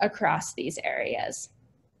across these areas.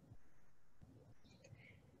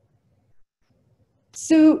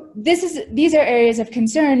 So these are areas of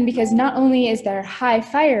concern because not only is there high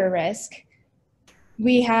fire risk,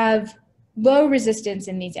 we have low resistance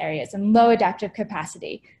in these areas and low adaptive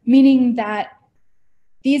capacity, meaning that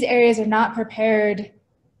these areas are not prepared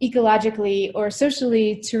ecologically or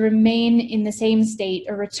socially to remain in the same state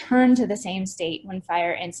or return to the same state when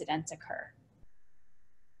fire incidents occur.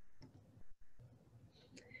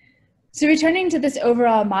 So returning to this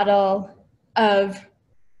overall model of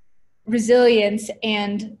resilience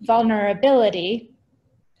and vulnerability,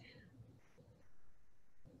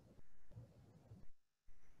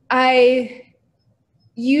 I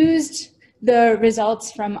used the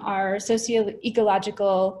results from our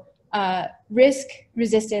socio-ecological risk,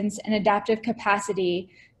 resistance, and adaptive capacity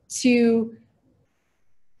to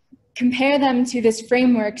compare them to this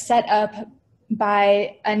framework set up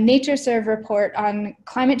by a NatureServe report on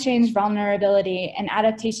climate change vulnerability and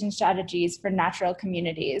adaptation strategies for natural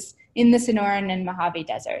communities in the Sonoran and Mojave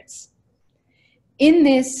deserts. In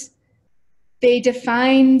this, they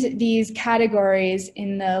defined these categories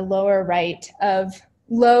in the lower right of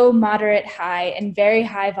low, moderate, high, and very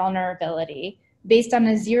high vulnerability based on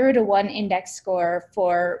a 0 to 1 index score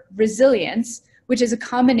for resilience, which is a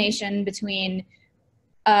combination between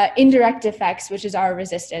indirect effects, which is our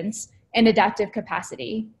resistance, and adaptive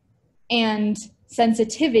capacity, and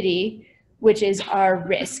sensitivity, which is our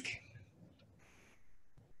risk.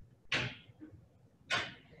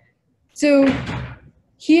 So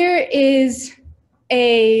here is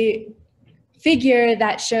a figure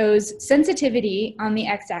that shows sensitivity on the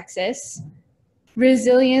x-axis,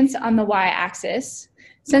 resilience on the y-axis.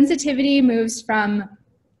 Sensitivity moves from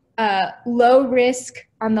low risk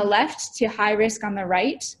on the left to high risk on the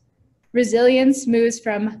right. Resilience moves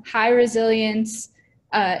from high resilience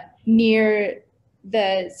near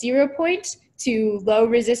the 0 point to low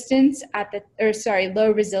resistance at the,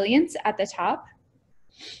 low resilience at the top.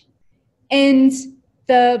 And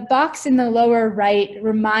the box in the lower right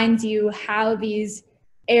reminds you how these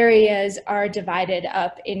areas are divided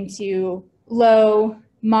up into low,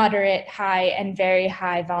 moderate, high, and very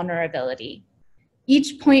high vulnerability.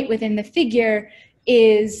 Each point within the figure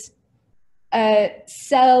is a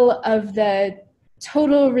cell of the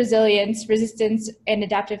total resilience, resistance, and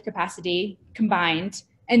adaptive capacity combined,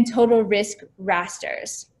 and total risk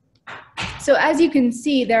rasters. So as you can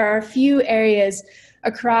see, there are a few areas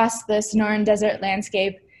across the Sonoran Desert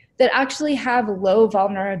landscape that actually have low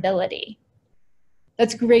vulnerability.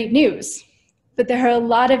 That's great news. But there are a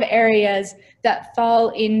lot of areas that fall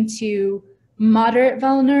into moderate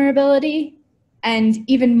vulnerability, and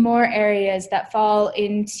even more areas that fall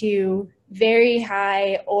into very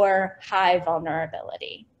high or high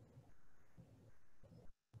vulnerability.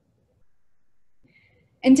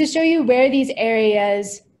 And to show you where these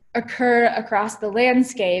areas occur across the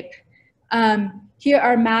landscape, here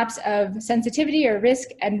are maps of sensitivity or risk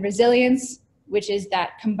and resilience, which is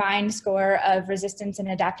that combined score of resistance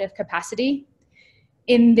and adaptive capacity.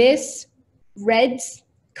 In this, red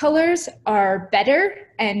colors are better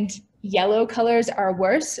and yellow colors are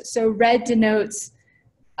worse. So red denotes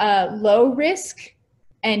low risk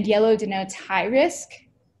and yellow denotes high risk,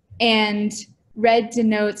 and red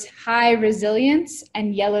denotes high resilience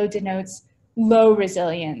and yellow denotes low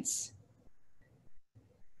resilience.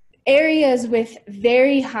 Areas with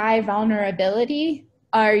very high vulnerability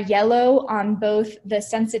are yellow on both the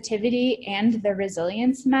sensitivity and the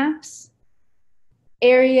resilience maps.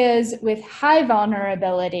 Areas with high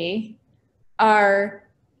vulnerability are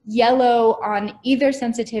yellow on either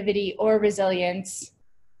sensitivity or resilience,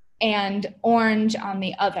 and orange on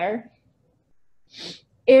the other.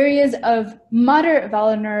 Areas of moderate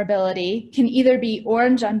vulnerability can either be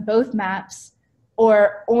orange on both maps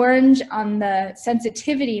or orange on the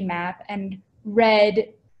sensitivity map and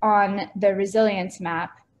red on the resilience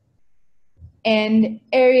map. And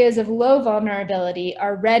areas of low vulnerability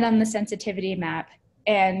are red on the sensitivity map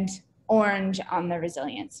and orange on the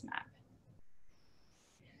resilience map.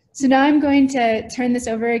 So now I'm going to turn this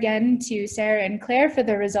over again to Sarah and Claire for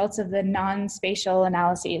the results of the non-spatial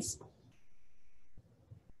analyses.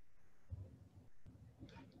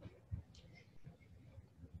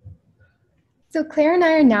 So Claire and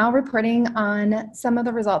I are now reporting on some of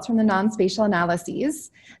the results from the non-spatial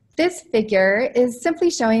analyses. This figure is simply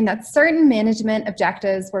showing that certain management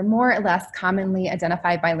objectives were more or less commonly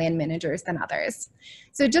identified by land managers than others.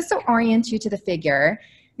 So just to orient you to the figure,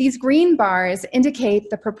 these green bars indicate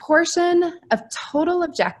the proportion of total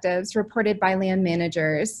objectives reported by land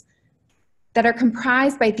managers that are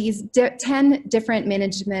comprised by these 10 different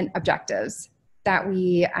management objectives that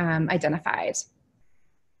we identified.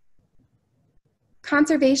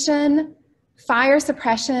 Conservation, fire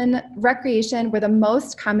suppression, recreation were the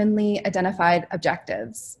most commonly identified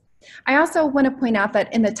objectives. I also want to point out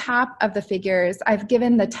that in the top of the figures, I've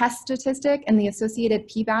given the test statistic and the associated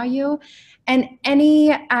p-value, and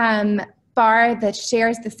any bar that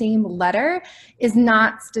shares the same letter is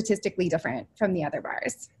not statistically different from the other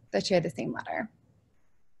bars that share the same letter.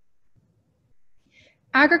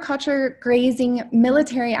 Agriculture, grazing,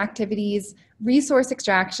 military activities, resource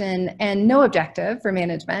extraction, and no objective for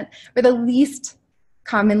management were the least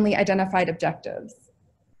commonly identified objectives.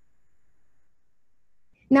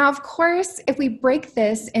 Now, of course, if we break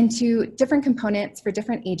this into different components for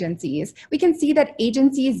different agencies, we can see that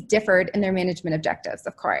agencies differed in their management objectives,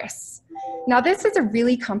 of course. Now, this is a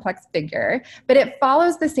really complex figure, but it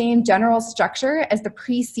follows the same general structure as the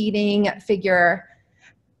preceding figure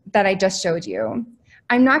that I just showed you.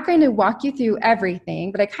 I'm not going to walk you through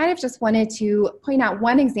everything, but I kind of just wanted to point out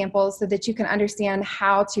one example so that you can understand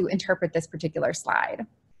how to interpret this particular slide.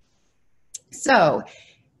 So,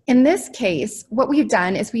 in this case, what we've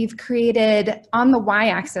done is we've created on the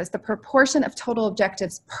y-axis the proportion of total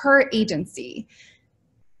objectives per agency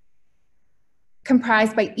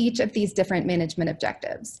comprised by each of these different management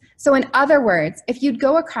objectives. So in other words, if you'd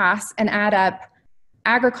go across and add up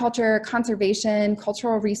agriculture, conservation,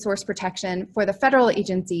 cultural resource protection for the federal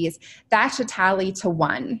agencies, that should tally to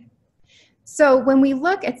 1. So when we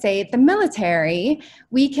look at, say, the military,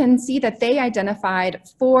 we can see that they identified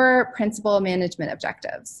 4 principal management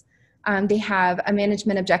objectives. They have a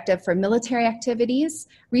management objective for military activities,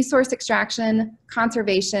 resource extraction,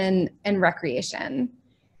 conservation, and recreation.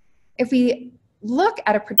 If we look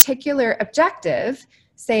at a particular objective,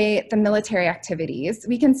 say the military activities,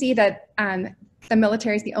 we can see that the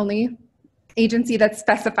military is the only agency that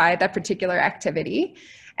specified that particular activity,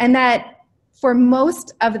 and that for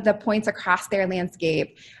most of the points across their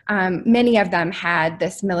landscape, many of them had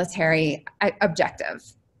this military objective.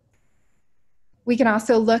 We can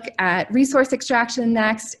also look at resource extraction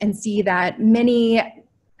next and see that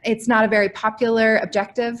it's not a very popular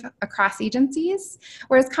objective across agencies,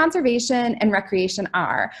 whereas conservation and recreation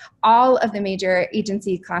are. All of the major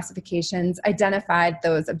agency classifications identified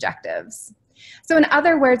those objectives. So in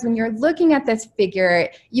other words, when you're looking at this figure,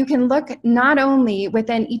 you can look not only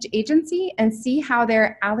within each agency and see how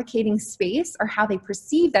they're allocating space or how they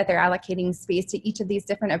perceive that they're allocating space to each of these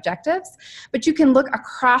different objectives, but you can look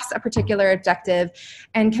across a particular objective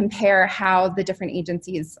and compare how the different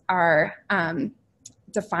agencies are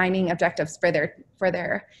defining objectives for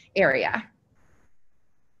their area.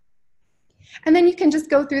 And then you can just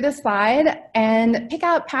go through the slide and pick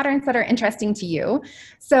out patterns that are interesting to you.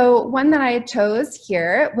 So one that I chose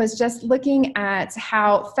here was just looking at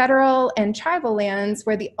how federal and tribal lands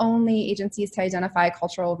were the only agencies to identify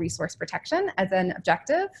cultural resource protection as an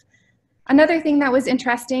objective. Another thing that was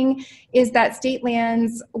interesting is that state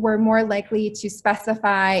lands were more likely to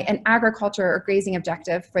specify an agriculture or grazing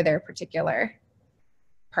objective for their particular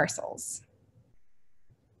parcels.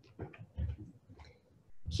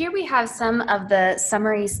 Here we have some of the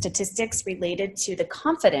summary statistics related to the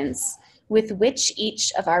confidence with which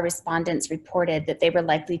each of our respondents reported that they were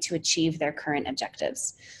likely to achieve their current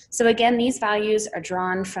objectives. So again, these values are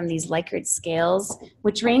drawn from these Likert scales,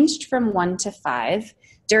 which ranged from 1 to 5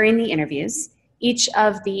 during the interviews. Each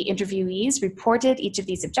of the interviewees reported each of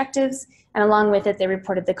these objectives, and along with it, they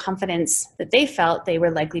reported the confidence that they felt they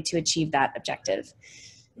were likely to achieve that objective.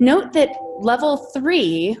 Note that level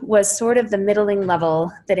 3 was sort of the middling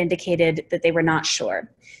level that indicated that they were not sure.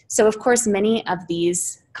 So of course, many of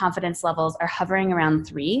these confidence levels are hovering around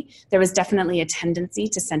 3. There was definitely a tendency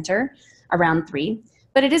to center around 3.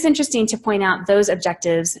 But it is interesting to point out those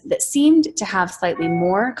objectives that seemed to have slightly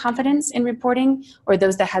more confidence in reporting or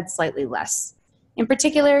those that had slightly less. In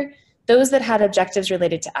particular, those that had objectives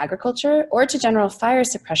related to agriculture or to general fire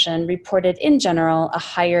suppression reported in general a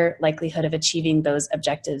higher likelihood of achieving those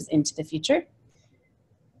objectives into the future.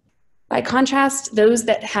 By contrast, those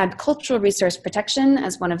that had cultural resource protection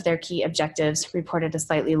as one of their key objectives reported a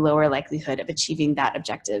slightly lower likelihood of achieving that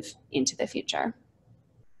objective into the future.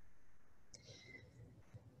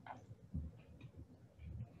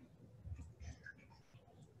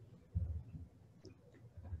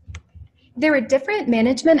 There were different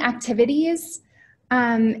management activities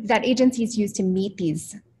that agencies use to meet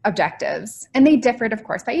these objectives, and they differed, of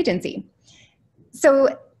course, by agency.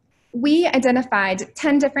 So we identified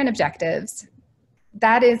 10 different objectives.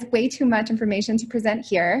 That is way too much information to present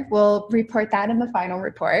here. We'll report that in the final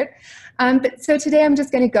report. So today I'm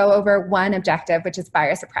just going to go over one objective, which is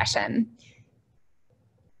fire suppression.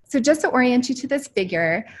 So just to orient you to this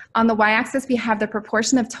figure, on the y-axis we have the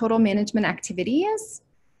proportion of total management activities,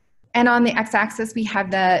 and on the x-axis we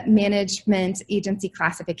have the management agency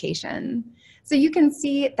classification. So you can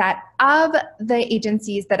see that of the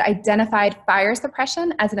agencies that identified fire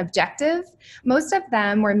suppression as an objective, most of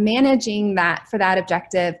them were managing that for that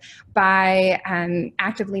objective by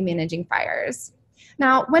actively managing fires.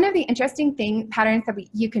 Now, one of the interesting patterns that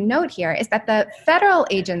you can note here is that the federal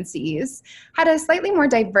agencies had a slightly more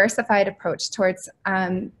diversified approach towards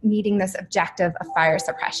meeting this objective of fire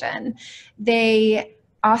suppression. They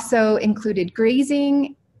also included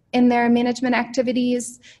grazing in their management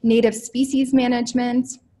activities, native species management,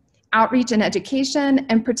 outreach and education,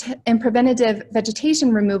 and preventative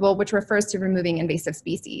vegetation removal, which refers to removing invasive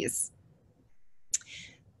species.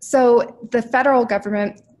 So the federal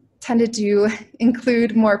government tended to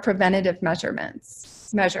include more preventative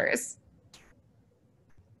measures.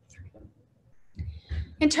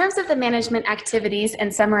 In terms of the management activities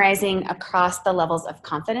and summarizing across the levels of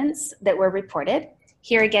confidence that were reported,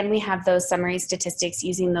 here again we have those summary statistics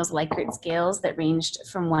using those Likert scales that ranged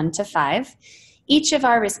from 1 to 5. Each of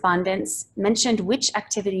our respondents mentioned which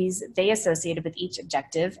activities they associated with each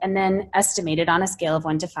objective and then estimated on a scale of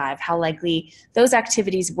 1 to 5 how likely those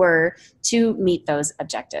activities were to meet those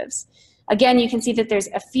objectives. Again, you can see that there's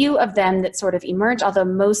a few of them that sort of emerge, although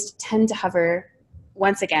most tend to hover,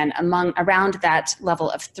 once again, around that level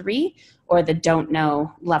of 3 or the don't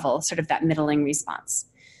know level, sort of that middling response.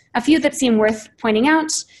 A few that seem worth pointing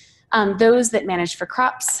out, those that managed for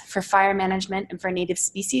crops, for fire management, and for native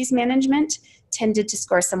species management tended to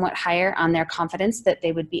score somewhat higher on their confidence that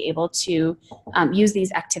they would be able to use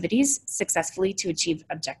these activities successfully to achieve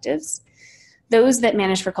objectives. Those that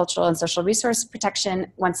managed for cultural and social resource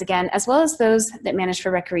protection, once again, as well as those that managed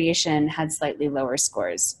for recreation, had slightly lower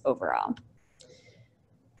scores overall.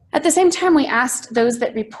 At the same time, we asked those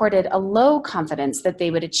that reported a low confidence that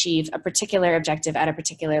they would achieve a particular objective at a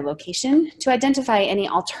particular location to identify any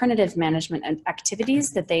alternative management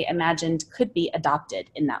activities that they imagined could be adopted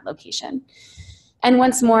in that location. And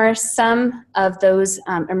once more, some of those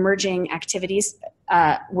emerging activities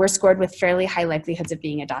were scored with fairly high likelihoods of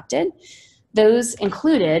being adopted. Those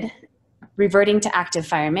included reverting to active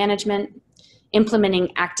fire management,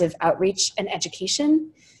 implementing active outreach and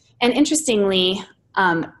education, and interestingly,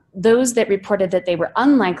 those that reported that they were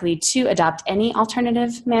unlikely to adopt any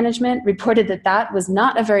alternative management reported that that was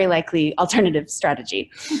not a very likely alternative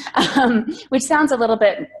strategy, which sounds a little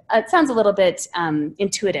bit,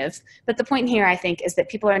 intuitive. But the point here, I think, is that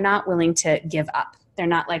people are not willing to give up. They're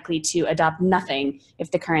not likely to adopt nothing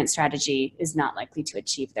if the current strategy is not likely to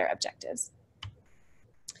achieve their objectives.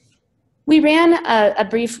 We ran a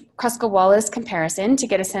brief Kruskal-Wallis comparison to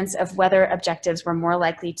get a sense of whether objectives were more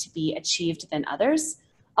likely to be achieved than others.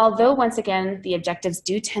 Although, once again, the objectives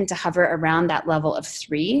do tend to hover around that level of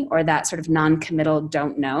 3, or that sort of non-committal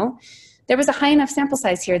don't know, there was a high enough sample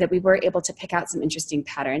size here that we were able to pick out some interesting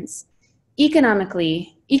patterns.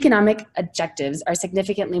 Economic objectives are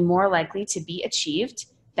significantly more likely to be achieved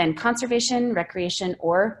than conservation, recreation,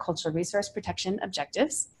 or cultural resource protection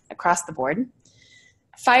objectives across the board.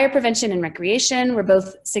 Fire prevention and recreation were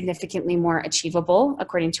both significantly more achievable,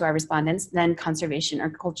 according to our respondents, than conservation or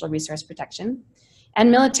cultural resource protection. And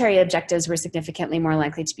military objectives were significantly more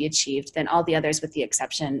likely to be achieved than all the others, with the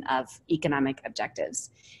exception of economic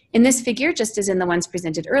objectives. In this figure, just as in the ones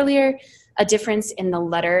presented earlier, a difference in the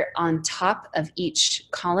letter on top of each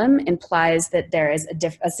column implies that there is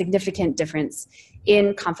a significant difference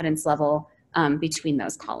in confidence level between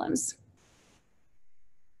those columns.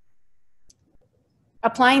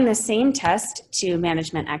 Applying the same test to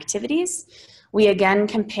management activities, we again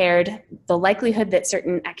compared the likelihood that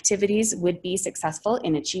certain activities would be successful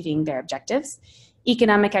in achieving their objectives.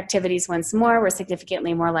 Economic activities, once more, were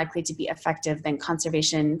significantly more likely to be effective than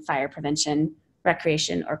conservation, fire prevention,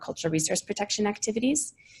 recreation, or cultural resource protection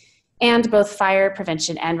activities. And both fire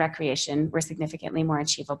prevention and recreation were significantly more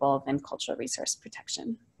achievable than cultural resource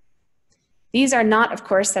protection. These are not, of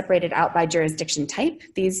course, separated out by jurisdiction type.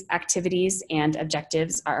 These activities and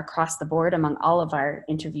objectives are across the board among all of our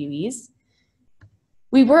interviewees.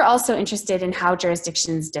 We were also interested in how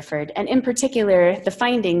jurisdictions differed, and in particular, the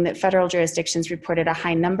finding that federal jurisdictions reported a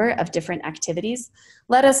high number of different activities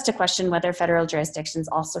led us to question whether federal jurisdictions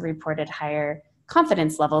also reported higher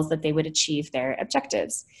confidence levels that they would achieve their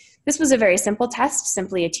objectives. This was a very simple test,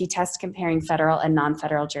 simply a t-test comparing federal and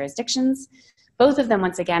non-federal jurisdictions. Both of them,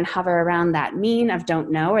 once again, hover around that mean of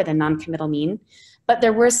don't know, or the non-committal mean, but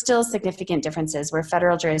there were still significant differences where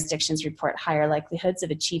federal jurisdictions report higher likelihoods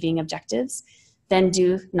of achieving objectives than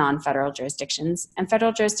do non-federal jurisdictions. And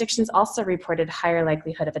federal jurisdictions also reported higher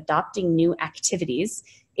likelihood of adopting new activities,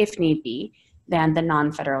 if need be, than the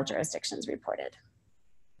non-federal jurisdictions reported.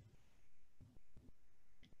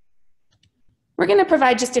 We're going to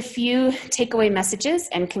provide just a few takeaway messages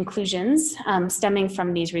and conclusions stemming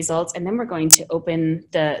from these results, and then we're going to open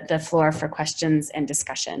the floor for questions and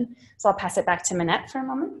discussion. So I'll pass it back to Minette for a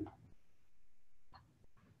moment.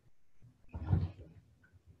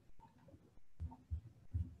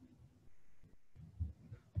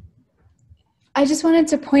 I just wanted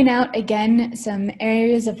to point out again some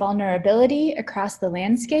areas of vulnerability across the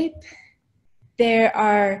landscape. There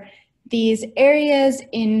are these areas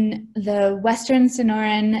in the Western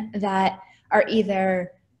Sonoran that are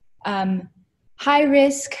either high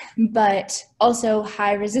risk, but also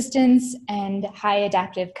high resistance and high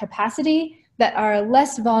adaptive capacity that are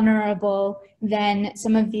less vulnerable than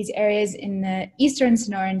some of these areas in the Eastern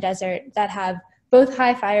Sonoran Desert that have both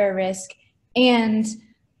high fire risk and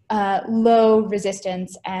low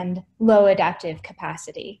resistance and low adaptive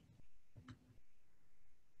capacity.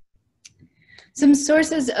 Some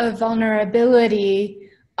sources of vulnerability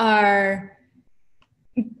are,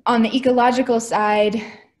 on the ecological side,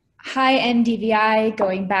 high NDVI,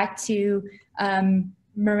 going back to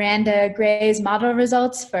Miranda Gray's model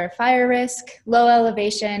results for fire risk, low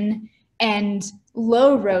elevation, and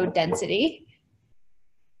low road density.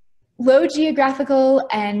 Low geographical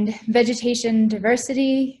and vegetation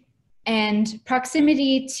diversity, and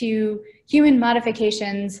proximity to human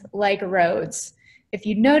modifications like roads. If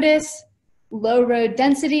you notice, low road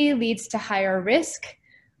density leads to higher risk,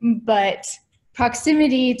 but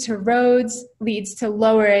proximity to roads leads to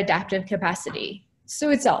lower adaptive capacity. So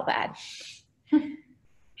it's all bad.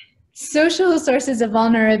 Social sources of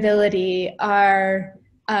vulnerability are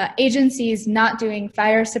agencies not doing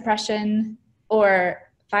fire suppression or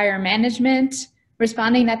fire management,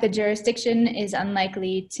 responding that the jurisdiction is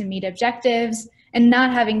unlikely to meet objectives, and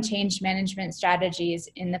not having changed management strategies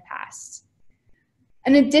in the past.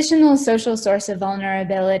 An additional social source of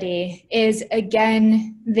vulnerability is,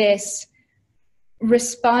 again, this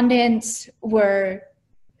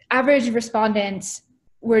average respondents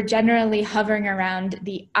were generally hovering around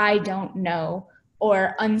the I don't know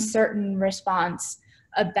or uncertain response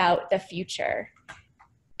about the future.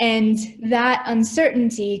 And that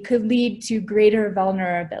uncertainty could lead to greater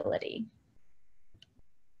vulnerability.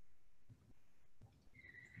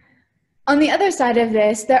 On the other side of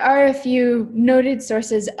this, there are a few noted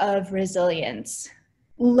sources of resilience.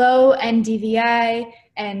 Low NDVI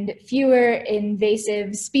and fewer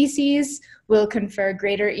invasive species will confer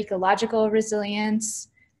greater ecological resilience,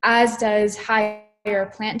 as does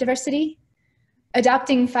higher plant diversity.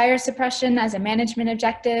 Adopting fire suppression as a management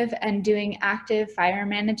objective and doing active fire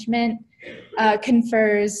management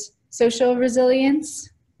confers social resilience.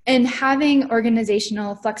 And having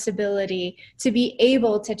organizational flexibility to be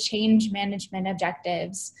able to change management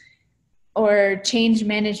objectives or change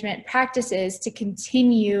management practices to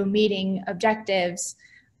continue meeting objectives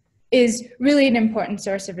is really an important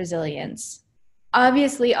source of resilience.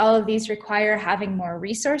 Obviously, all of these require having more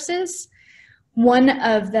resources. One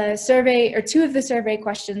of the survey, or two of the survey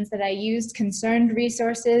questions that I used concerned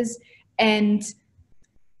resources, and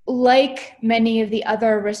like many of the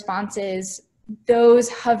other responses, those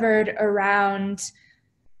hovered around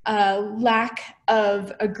lack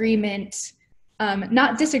of agreement,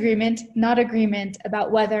 not disagreement, not agreement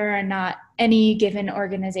about whether or not any given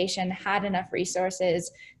organization had enough resources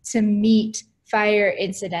to meet fire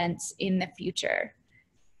incidents in the future.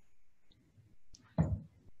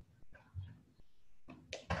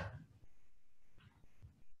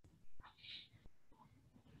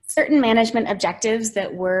 Certain management objectives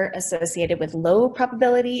that were associated with low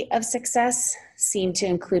probability of success seem to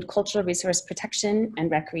include cultural resource protection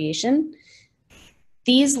and recreation.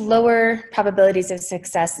 These lower probabilities of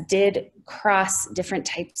success did cross different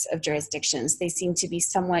types of jurisdictions. They seem to be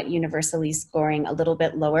somewhat universally scoring a little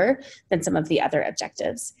bit lower than some of the other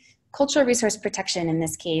objectives. Cultural resource protection in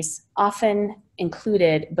this case often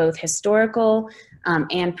included both historical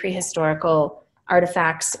and prehistorical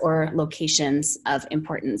artifacts or locations of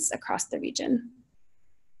importance across the region.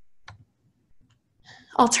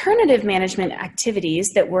 Alternative management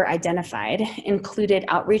activities that were identified included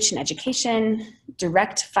outreach and education,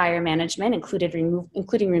 direct fire management,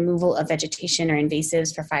 including removal of vegetation or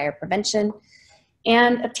invasives for fire prevention,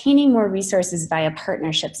 and obtaining more resources via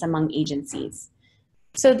partnerships among agencies.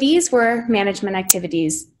 So these were management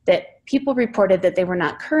activities that people reported that they were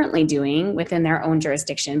not currently doing within their own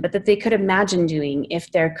jurisdiction, but that they could imagine doing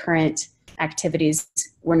if their current activities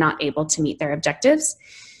were not able to meet their objectives.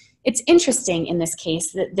 It's interesting in this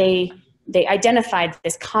case that they identified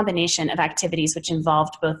this combination of activities which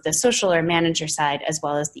involved both the social or manager side as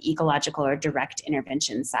well as the ecological or direct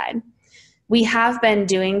intervention side. We have been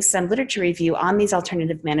doing some literature review on these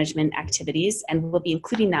alternative management activities, and we'll be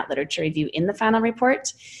including that literature review in the final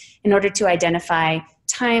report in order to identify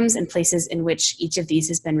times and places in which each of these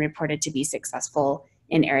has been reported to be successful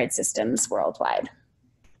in arid systems worldwide.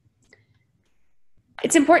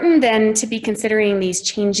 It's important then to be considering these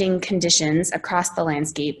changing conditions across the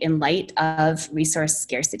landscape in light of resource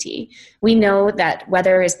scarcity. We know that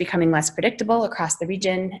weather is becoming less predictable across the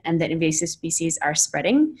region and that invasive species are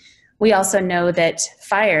spreading. We also know that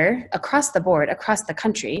fire across the board, across the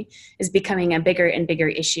country, is becoming a bigger and bigger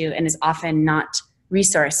issue and is often not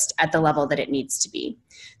resourced at the level that it needs to be.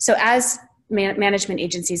 So as management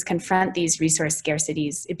agencies confront these resource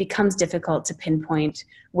scarcities, it becomes difficult to pinpoint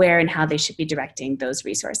where and how they should be directing those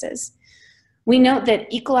resources. We note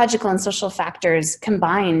that ecological and social factors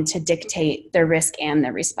combine to dictate the risk and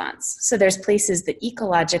the response. So there's places that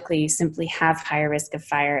ecologically simply have higher risk of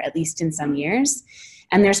fire, at least in some years,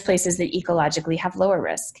 and there's places that ecologically have lower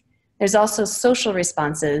risk. There's also social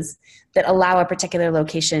responses that allow a particular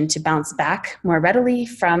location to bounce back more readily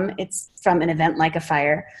from an event like a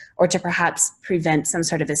fire, or to perhaps prevent some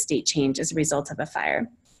sort of a state change as a result of a fire.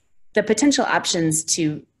 The potential options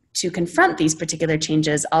to confront these particular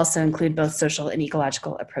changes also include both social and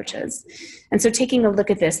ecological approaches. And so taking a look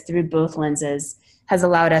at this through both lenses has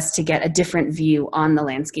allowed us to get a different view on the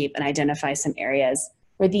landscape and identify some areas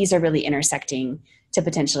where these are really intersecting to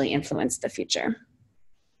potentially influence the future.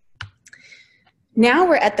 Now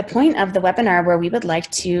we're at the point of the webinar where we would like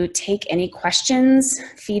to take any questions,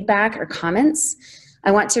 feedback, or comments.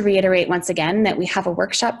 I want to reiterate once again that we have a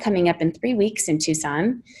workshop coming up in 3 weeks in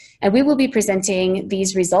Tucson, and we will be presenting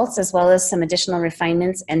these results as well as some additional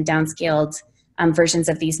refinements and downscaled versions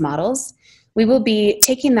of these models. We will be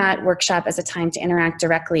taking that workshop as a time to interact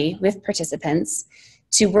directly with participants,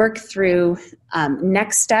 to work through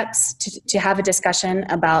next steps, to have a discussion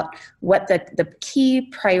about what the key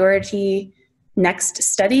priority next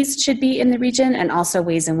studies should be in the region, and also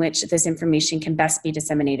ways in which this information can best be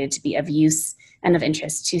disseminated to be of use and of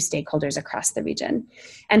interest to stakeholders across the region.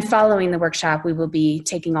 And following the workshop, we will be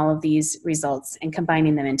taking all of these results and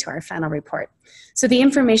combining them into our final report. So the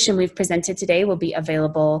information we've presented today will be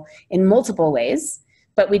available in multiple ways,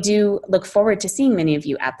 but we do look forward to seeing many of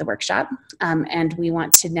you at the workshop. And we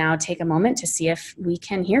want to now take a moment to see if we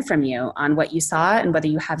can hear from you on what you saw and whether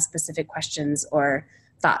you have specific questions or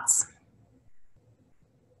thoughts.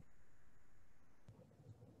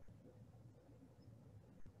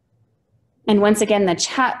 And once again, the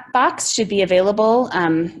chat box should be available.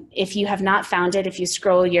 If you have not found it, if you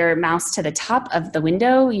scroll your mouse to the top of the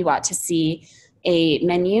window, you ought to see a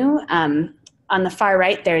menu. On the far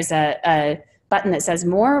right, there's a button that says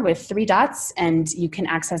More with 3 dots, and you can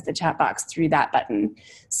access the chat box through that button.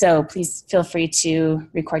 So please feel free to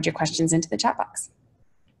record your questions into the chat box.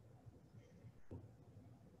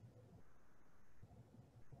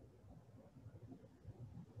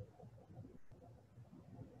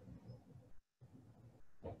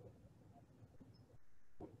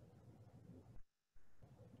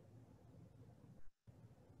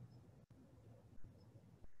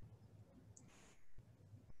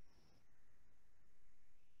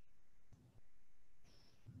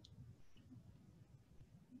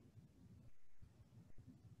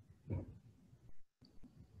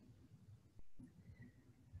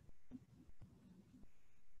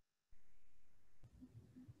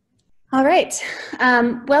 All right.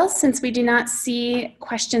 Well, since we do not see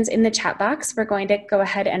questions in the chat box, we're going to go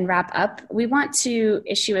ahead and wrap up. We want to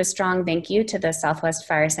issue a strong thank you to the Southwest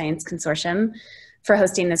Fire Science Consortium for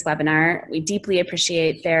hosting this webinar. We deeply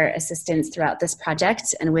appreciate their assistance throughout this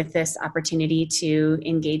project and with this opportunity to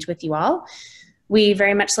engage with you all. We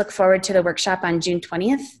very much look forward to the workshop on June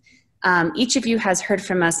 20th. Each of you has heard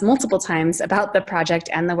from us multiple times about the project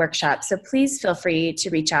and the workshop, so please feel free to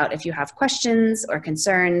reach out if you have questions or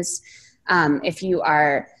concerns. If you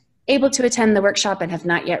are able to attend the workshop and have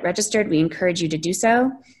not yet registered, we encourage you to do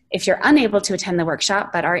so. If you're unable to attend the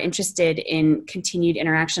workshop but are interested in continued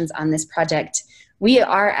interactions on this project, we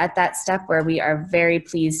are at that step where we are very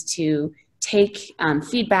pleased to take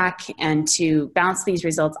feedback and to bounce these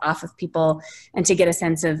results off of people and to get a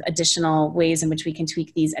sense of additional ways in which we can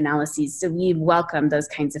tweak these analyses. So we welcome those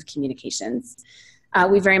kinds of communications.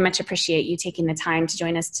 We very much appreciate you taking the time to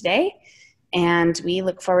join us today, and we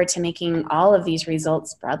look forward to making all of these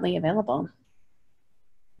results broadly available.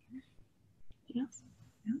 Yes.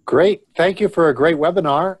 Great. Thank you for a great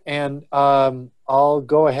webinar. And I'll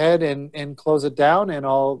go ahead and close it down, and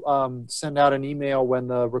I'll send out an email when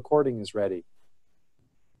the recording is ready.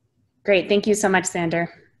 Great. Thank you so much, Sander.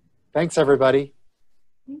 Thanks, everybody.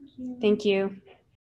 Thank you. Thank you.